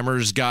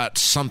 Hammer's got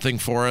something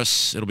for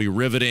us. It'll be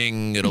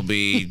riveting. It'll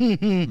be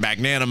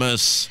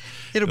magnanimous.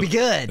 It'll be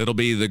good. It'll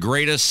be the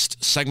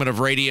greatest segment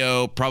of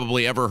radio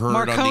probably ever heard.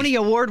 Marconi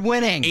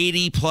Award-winning.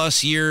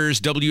 80-plus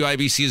years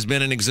WIBC has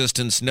been in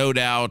existence, no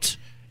doubt.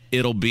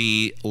 It'll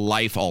be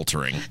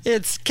life-altering.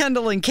 It's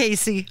Kendall and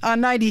Casey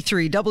on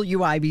 93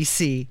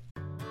 WIBC.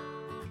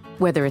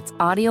 Whether it's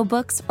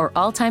audiobooks or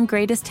all-time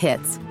greatest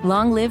hits,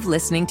 long live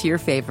listening to your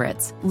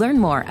favorites. Learn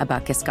more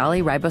about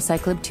Kisqali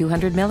Ribociclib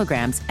 200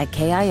 milligrams at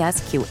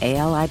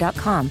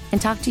KISQALI.com and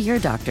talk to your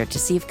doctor to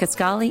see if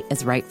Kisqali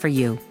is right for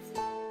you.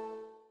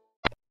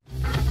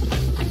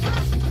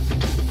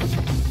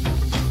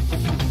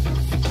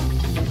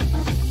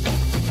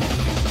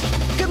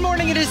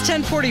 It is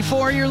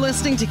 10:44. You're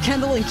listening to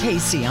Kendall and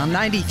Casey on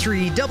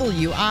 93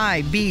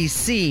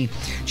 WIBC.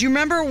 Do you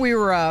remember we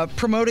were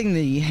promoting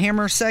the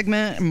Hammer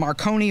segment,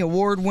 Marconi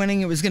Award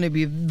winning? It was going to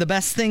be the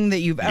best thing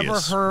that you've ever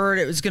heard.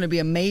 It was going to be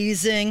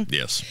amazing.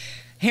 Yes.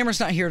 Hammer's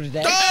not here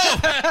today. Oh!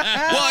 Well,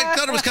 I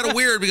thought it was kind of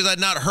weird because I'd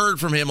not heard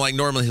from him. Like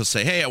normally he'll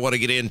say, hey, I want to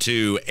get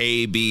into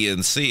A, B,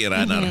 and C, and I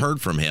had not heard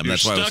from him. You're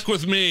That's why stuck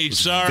with me.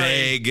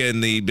 Sorry.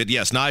 Vague but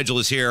yes, Nigel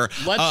is here.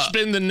 Let's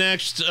spend the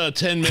next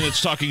 10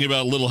 minutes talking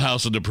about Little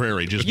House on the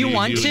Prairie. Just you me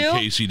want and to? And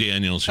Casey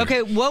Daniels here.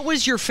 Okay, what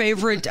was your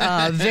favorite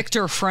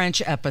Victor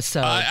French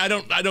episode? I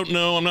don't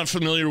know. I'm not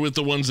familiar with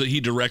the ones that he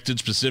directed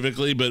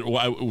specifically, but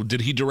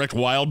did he direct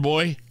Wild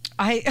Boy?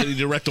 Did he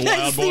direct a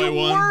Wild Boy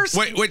one? Worst.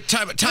 Wait,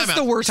 time out. That's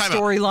the worst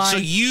storyline. So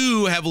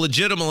you have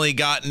legitimately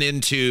gotten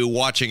into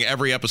watching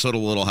every episode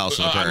of Little House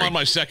on the Prairie. I'm on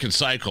my second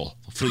cycle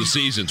for the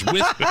seasons.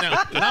 Not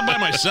by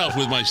myself,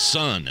 with my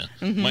son.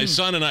 My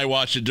son and I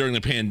watched it during the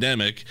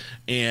pandemic,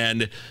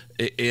 and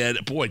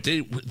boy,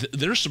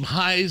 there's some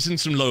highs and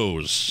some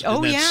lows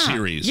in that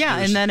series. Yeah,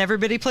 and then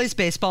everybody plays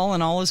baseball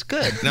and all is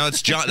good. No,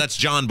 that's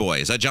John Boy.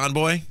 Is that John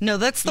Boy? No,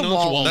 that's the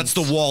Waltons. That's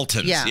the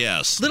Waltons. Yeah.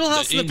 Yes. Little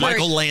House on the Prairie.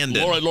 Michael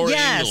Landon. Laura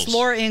yes, Ingalls.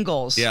 Laura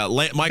Ingalls. Yeah,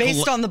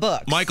 based on the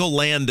book. Michael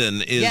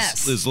Landon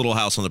is Little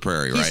House on the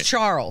Prairie, right? He's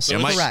Charles.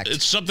 Correct.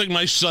 It's something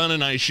my son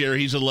and I share.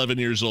 He's 11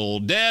 years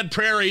old. Dad,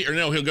 Prairie, or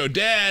no, he'll go,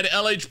 Dad,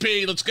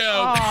 LHP, let's go.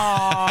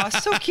 Aw,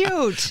 so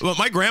cute. Well,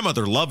 my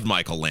grandmother loved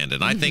Michael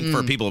Landon. I think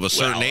for people of a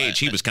certain age,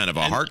 he was kind of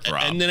a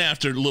heartthrob. And then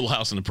after Little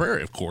House on the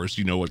Prairie, of course,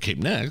 you know what came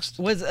next.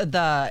 Was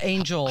the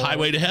Angel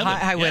Highway to Heaven.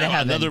 Highway to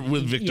Heaven. Another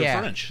with Victor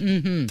French.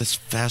 That's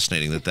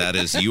fascinating that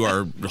is. You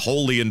are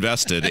wholly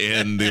invested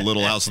in the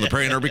Little House on the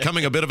Prairie and are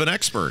becoming a bit of an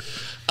expert.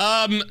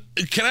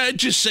 Can I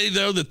just say,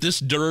 though, that this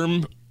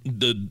Durham...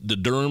 The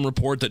Durham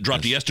report that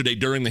dropped yesterday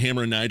during the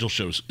Hammer and Nigel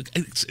shows,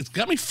 it's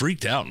got me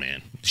freaked out,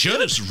 man.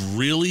 It's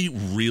really,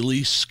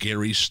 really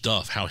scary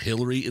stuff. How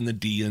Hillary and the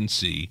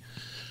DNC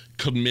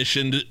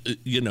commissioned,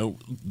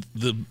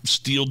 the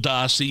Steele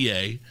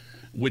dossier,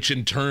 which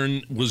in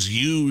turn was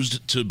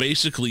used to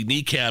basically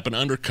kneecap and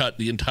undercut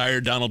the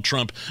entire Donald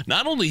Trump,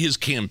 not only his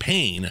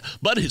campaign,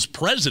 but his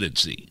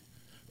presidency.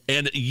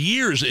 And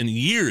years,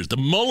 the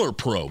Mueller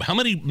probe, how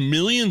many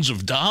millions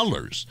of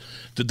dollars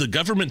did the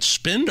government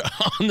spend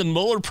on the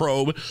Mueller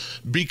probe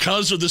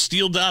because of the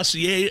Steele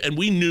dossier? And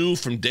we knew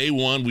from day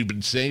one, we've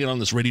been saying it on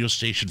this radio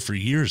station for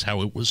years,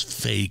 how it was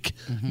fake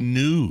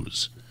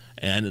news.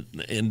 And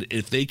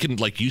if they can,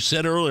 like you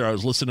said earlier, I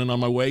was listening on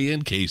my way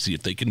in, Casey,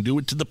 if they can do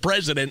it to the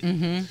president,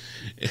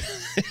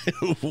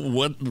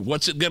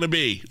 what's it going to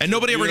be? And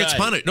nobody ever gets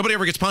punished. Nobody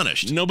ever gets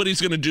punished. Nobody's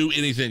going to do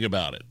anything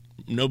about it.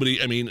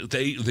 Nobody, I mean,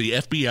 the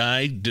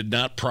FBI did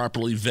not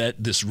properly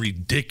vet this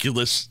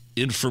ridiculous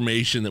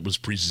information that was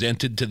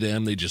presented to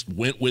them. They just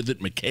went with it.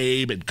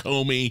 McCabe and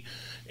Comey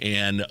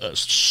and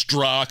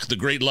Strzok, the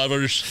great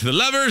lovers. The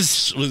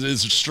lovers! With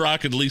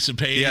Strzok and Lisa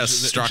Page. Yes,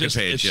 Strzok and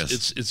Page,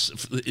 yes.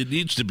 It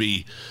needs to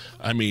be,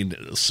 I mean,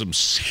 some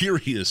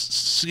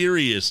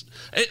serious,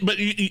 but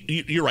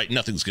you're right,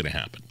 nothing's going to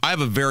happen. I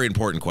have a very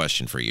important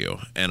question for you,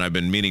 and I've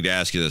been meaning to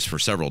ask you this for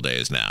several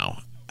days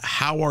now.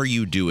 How are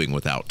you doing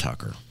without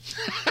Tucker?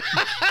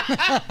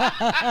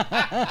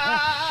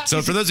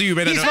 So for those of you who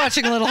may not know, he's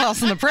watching Little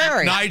House on the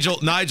Prairie.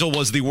 Nigel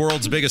was the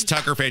world's biggest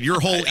Tucker fan. Your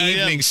whole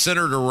evening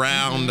centered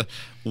around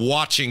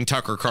watching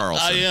Tucker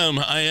Carlson.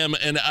 I am,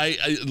 and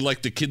I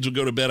like the kids would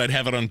go to bed. I'd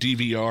have it on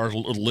DVR.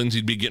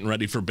 Lindsay'd be getting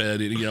ready for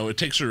bed. And, it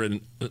takes her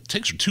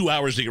 2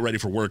 hours to get ready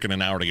for work and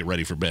an hour to get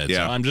ready for bed.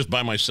 Yeah. So I'm just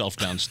by myself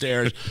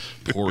downstairs,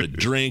 pour a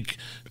drink,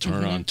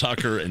 turn on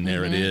Tucker, and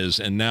there it is.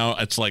 And now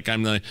it's like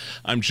I'm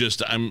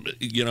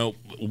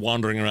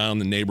wandering around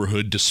the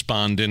neighborhood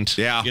despondent.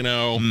 Yeah.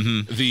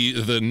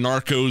 The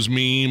Narcos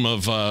meme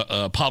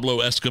of Pablo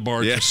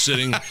Escobar just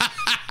sitting.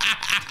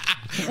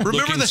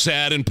 Looking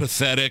sad and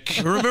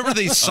pathetic. Remember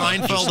the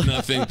Seinfeld? Just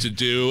nothing to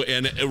do.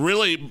 And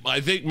really,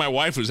 I think my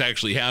wife was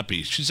actually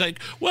happy. She's like,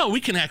 well,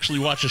 we can actually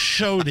watch a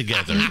show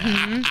together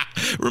now.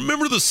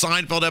 Remember the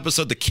Seinfeld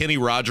episode, the Kenny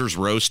Rogers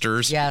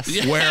Roasters?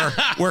 Yes.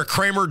 Where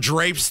Kramer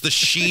drapes the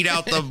sheet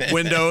out the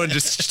window and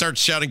just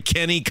starts shouting,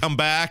 Kenny, come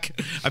back.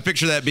 I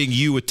picture that being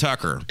you with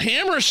Tucker.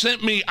 Hammer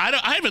sent me,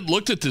 I haven't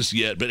looked at this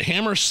yet, but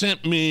Hammer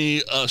sent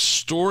me a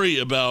story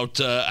about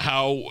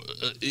how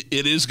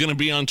it is going to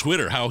be on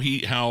Twitter, how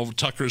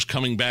Tucker's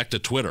coming back to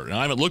Twitter. Now,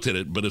 I haven't looked at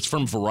it, but it's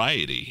from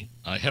Variety.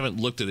 I haven't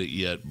looked at it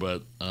yet,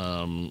 but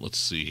let's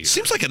see here.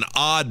 Seems like an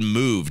odd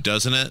move,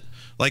 doesn't it?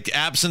 Like,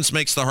 absence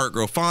makes the heart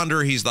grow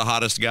fonder. He's the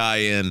hottest guy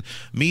in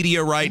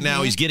media right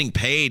now. He's getting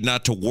paid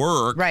not to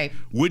work. Right.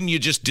 Wouldn't you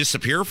just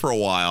disappear for a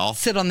while?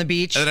 Sit on the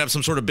beach. And then have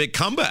some sort of big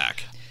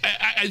comeback?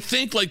 I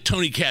think, like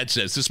Tony Katz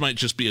says, this might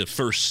just be a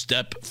first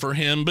step for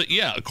him. But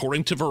yeah,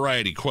 according to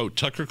Variety, quote,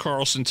 Tucker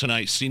Carlson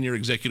tonight, senior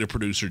executive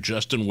producer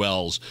Justin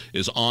Wells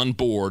is on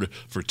board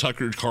for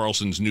Tucker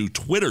Carlson's new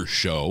Twitter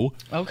show.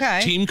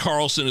 Okay. Team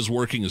Carlson is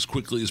working as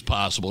quickly as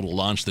possible to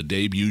launch the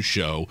debut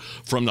show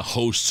from the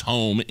host's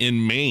home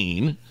in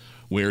Maine,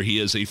 where he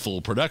has a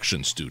full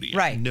production studio.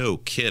 Right. No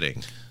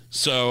kidding.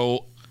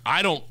 So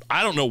I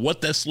don't know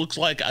what this looks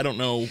like. I don't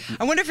know.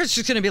 I wonder if it's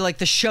just going to be like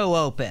the show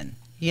open.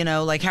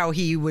 Like how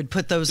he would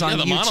put those on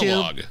the YouTube.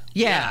 Monologue.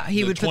 Yeah,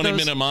 he would put those.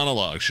 20-minute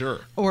monologue, sure.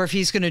 Or if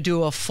he's going to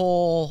do a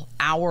full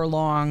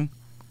hour-long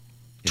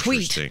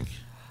tweet. Interesting.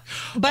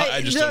 But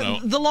I just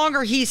don't know. the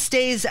longer he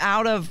stays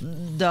out of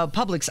the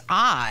public's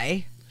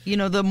eye,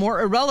 the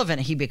more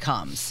irrelevant he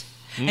becomes.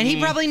 And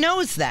he probably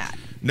knows that.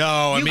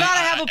 No, you gotta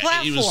have a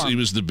platform. He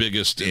was the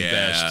biggest and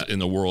best in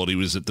the world. He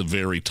was at the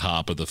very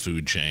top of the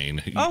food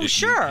chain.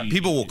 Sure.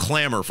 People will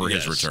clamor for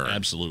his return.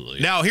 Absolutely.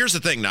 Now, here's the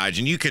thing,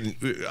 Nigel.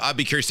 I'd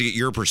be curious to get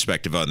your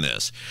perspective on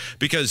this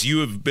because you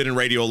have been in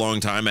radio a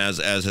long time, as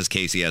has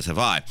Casey, as have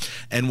I.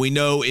 And we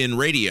know in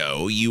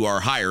radio you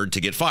are hired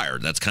to get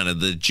fired. That's kind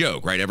of the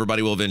joke, right?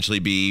 Everybody will eventually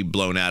be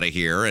blown out of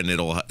here, and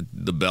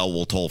the bell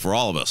will toll for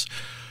all of us.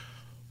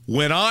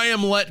 When I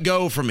am let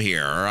go from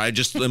here, I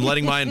just am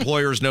letting my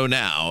employers know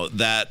now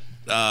that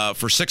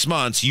for 6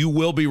 months, you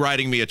will be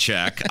writing me a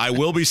check. I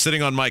will be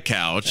sitting on my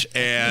couch,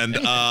 and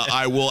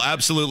I will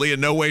absolutely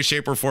in no way,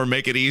 shape, or form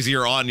make it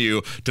easier on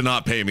you to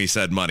not pay me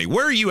said money.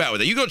 Where are you at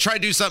with it? You going to try to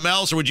do something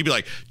else, or would you be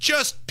like,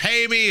 just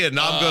pay me, and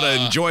I'm going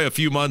to enjoy a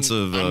few months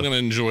of... I'm going to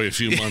enjoy a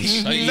few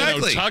months.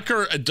 Exactly.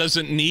 Tucker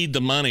doesn't need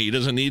the money. He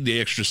doesn't need the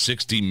extra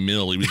 $60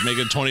 million. He was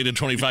making $20 to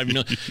 $25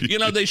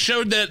 million. They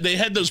showed that they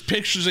had those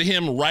pictures of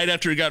him right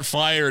after he got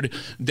fired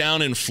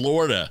down in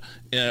Florida.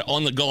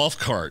 On the golf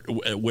cart,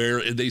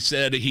 where they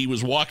said he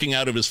was walking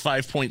out of his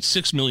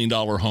 $5.6 million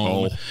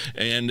home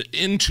and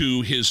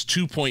into his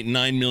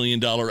 $2.9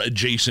 million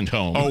adjacent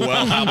home. Oh,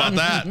 well, how about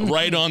that?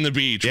 Right on the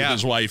beach with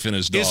his wife and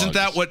his dog. Isn't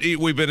that what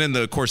we've been in,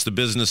 of course, the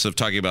business of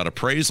talking about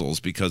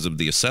appraisals because of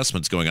the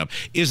assessments going up?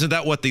 Isn't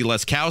that what the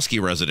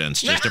Leskowski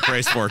residence just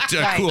appraised for?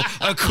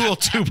 A cool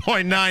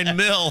 $2.9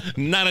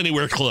 million. Not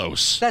anywhere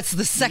close. That's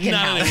the second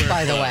house,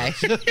 by the way.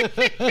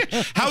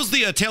 How's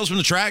the Tales from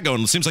the Track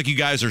going? It seems like you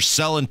guys are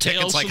selling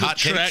tickets like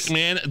hotcakes.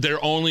 Man, there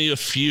are only a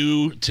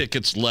few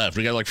tickets left.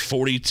 We got like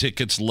 40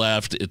 tickets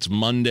left. It's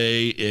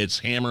Monday. It's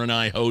Hammer and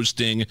I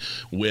hosting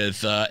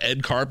with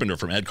Ed Carpenter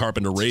from Ed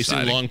Carpenter Racing,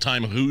 exciting.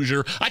 Longtime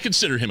Hoosier. I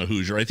consider him a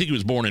Hoosier. I think he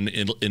was born in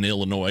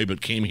Illinois, but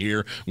came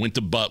here, went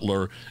to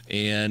Butler,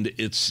 and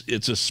it's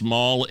a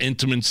small,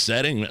 intimate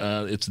setting.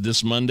 It's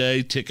this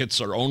Monday. Tickets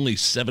are only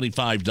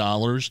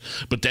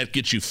 $75, but that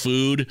gets you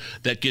food.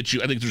 That gets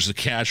you, I think there's a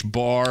cash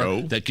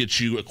bar. That gets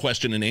you a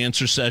question and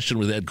answer session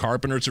with Ed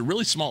Carpenter. It's a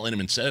really small,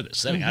 intimate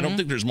setting. I don't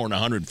think there's more than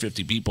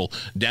 150 people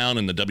down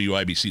in the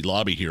WIBC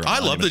lobby here. I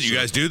love that you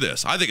guys do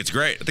this. I think it's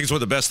great. I think it's one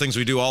of the best things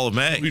we do all of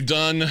May. We've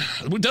done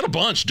a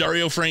bunch.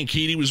 Dario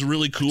Franchitti was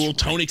really cool.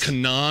 Tony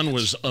Kanaan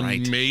was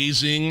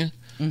amazing.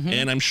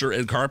 And I'm sure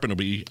Ed Carpenter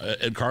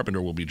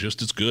will be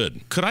just as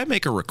good. Could I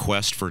make a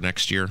request for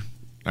next year?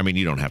 I mean,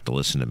 you don't have to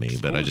listen to me,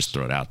 but I just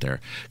throw it out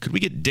there. Could we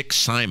get Dick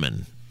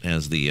Simon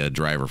as the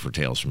driver for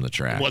Tales from the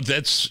Track? Well,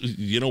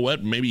 you know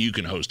what? Maybe you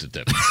can host it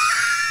then.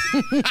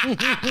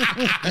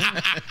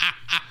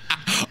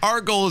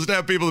 Our goal is to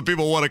have people that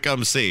people want to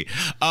come see.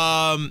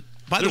 By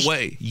the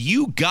way,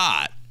 you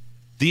got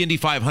the Indy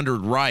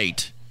 500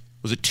 right.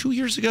 Was it 2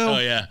 years ago? Oh,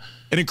 yeah.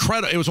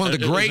 It was one of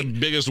the great... the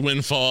biggest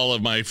windfall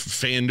of my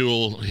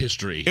FanDuel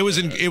history. It was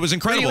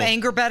incredible. Were you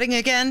anger betting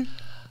again?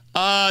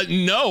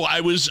 No,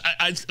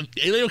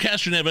 Elio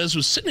Castroneves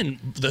was sitting in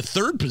the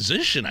third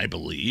position, I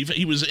believe.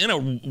 He was in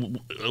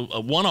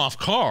a one-off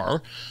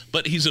car,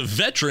 but he's a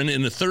veteran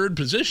in the third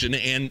position,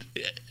 and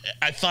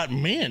I thought,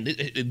 man,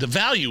 the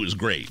value is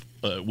great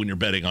when you're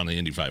betting on the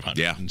Indy 500.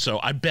 Yeah. And so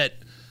I bet...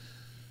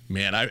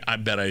 Man, I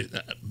bet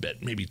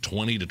maybe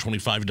 $20 to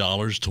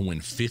 $25 to win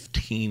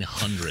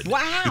 $1,500.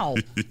 Wow!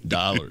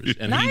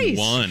 And nice. He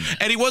won,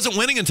 and he wasn't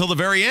winning until the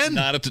very end.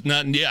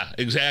 Yeah,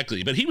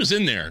 exactly. But he was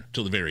in there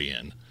till the very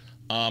end.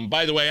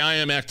 By the way, I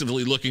am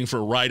actively looking for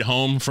a ride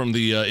home from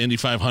the Indy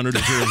 500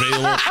 if you're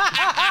available.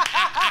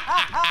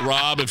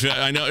 Rob,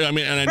 I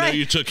know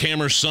you took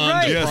Hammer's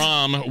son to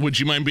prom. Would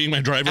you mind being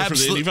my driver for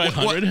the Indy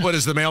 500? What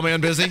is the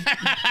mailman busy?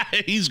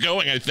 He's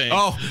going, I think.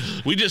 Oh,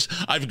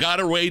 I've got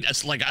to wait.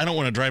 It's like I don't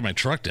want to drive my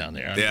truck down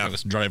there. I want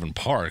to drive in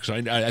park. So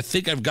I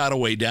think I've got a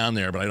way down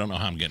there, but I don't know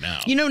how I'm getting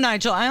out.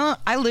 Nigel,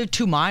 I live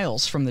 2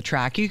 miles from the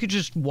track. You could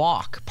just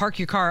walk, park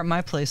your car at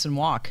my place, and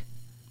walk.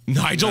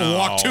 Nigel,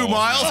 walk 2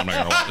 miles? I'm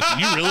not gonna walk.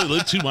 You really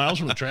live 2 miles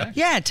from the track?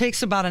 Yeah, it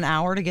takes about an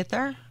hour to get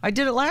there. I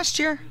did it last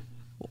year.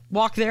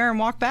 Walk there and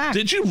walk back.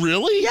 Did you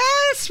really?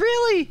 Yes,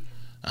 really.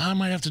 I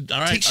might have to.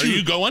 All right, are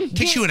you going?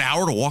 Takes you an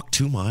hour to walk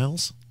 2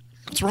 miles?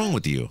 What's wrong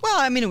with you? Well,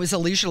 I mean, it was a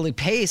leisurely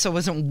pace. I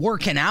wasn't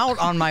working out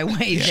on my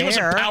way there. She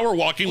wasn't power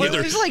walking with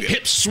her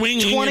hips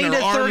swinging 20 and her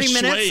to 30 arms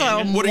minutes.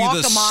 swaying. What walk are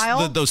you, a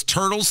mile. Those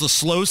turtles, the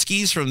slow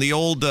skis from the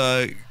old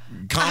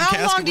Comcast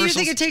How long do you commercials?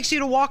 think it takes you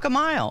to walk a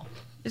mile?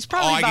 It's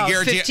probably about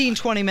 15,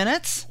 20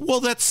 minutes.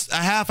 Well, that's a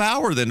half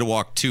hour then to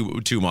walk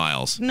 2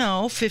 miles.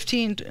 No,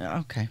 15.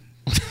 Okay.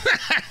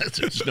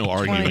 There's no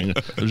arguing.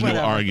 There's no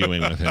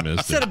arguing with him.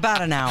 Said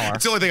about an hour.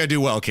 It's the only thing I do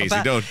well, Casey.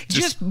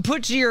 Just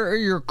put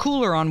your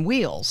cooler on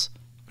wheels.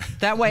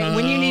 That way,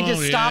 when you need to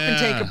stop and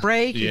take a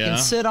break, you can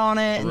sit on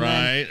it and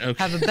then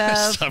have a bev.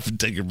 Stop and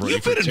take a break.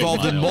 You've been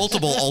involved in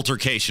multiple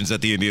altercations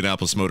at the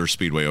Indianapolis Motor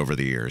Speedway over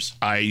the years.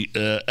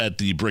 At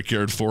the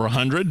Brickyard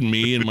 400,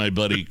 me and my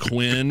buddy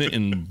Quinn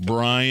and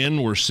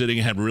Brian were sitting,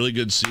 had really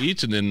good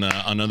seats, and then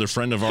another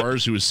friend of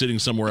ours who was sitting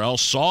somewhere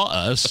else saw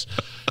us.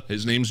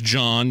 His name's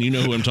John. You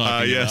know who I'm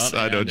talking yes,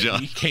 about. I know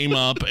John. He came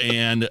up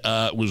and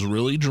was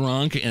really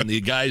drunk, and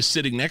the guy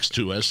sitting next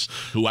to us,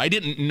 who I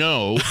didn't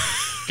know,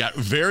 got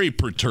very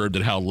perturbed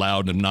at how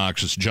loud and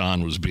obnoxious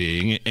John was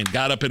being, and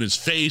got up in his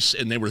face,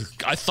 and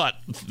I thought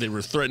they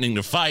were threatening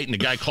to fight, and the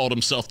guy called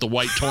himself the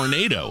White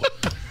Tornado.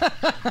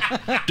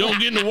 Don't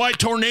get in the White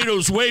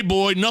Tornado's way,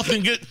 boy.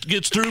 Nothing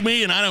gets through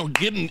me, and I don't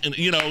get in,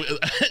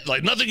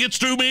 like nothing gets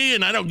through me,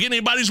 and I don't get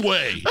anybody's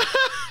way.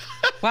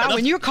 Wow,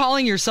 when you're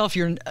calling yourself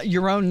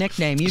your own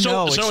nickname, it's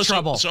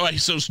trouble.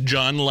 So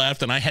John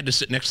left, and I had to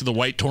sit next to the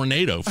White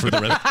Tornado for the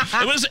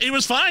rest. It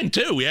was fine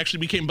too. We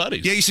actually became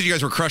buddies. Yeah, you said you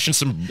guys were crushing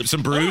some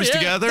brews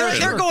together.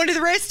 They're going to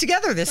the race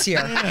together this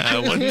year.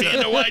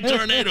 The White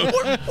Tornado.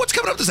 What's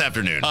coming up this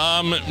afternoon?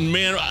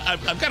 Man,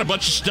 I've got a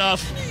bunch of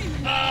stuff.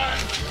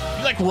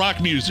 Like rock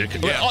music.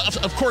 Yeah.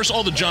 Of course,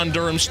 all the John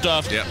Durham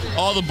stuff,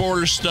 all the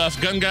Border stuff,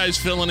 Gun Guys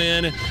filling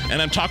in,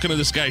 and I'm talking to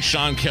this guy,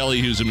 Sean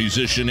Kelly, who's a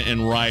musician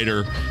and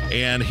writer,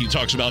 and he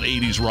talks about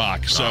 80s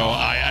rock. So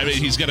I mean,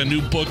 he's got a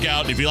new book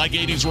out. If you like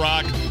 80s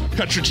rock,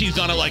 cut your teeth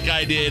on it like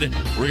I did.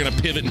 We're going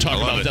to pivot and talk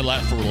about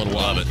that for a little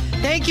while.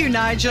 Thank you,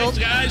 Nigel. Thanks,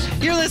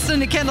 guys. You're listening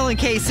to Kendall and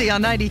Casey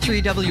on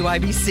 93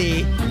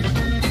 WIBC.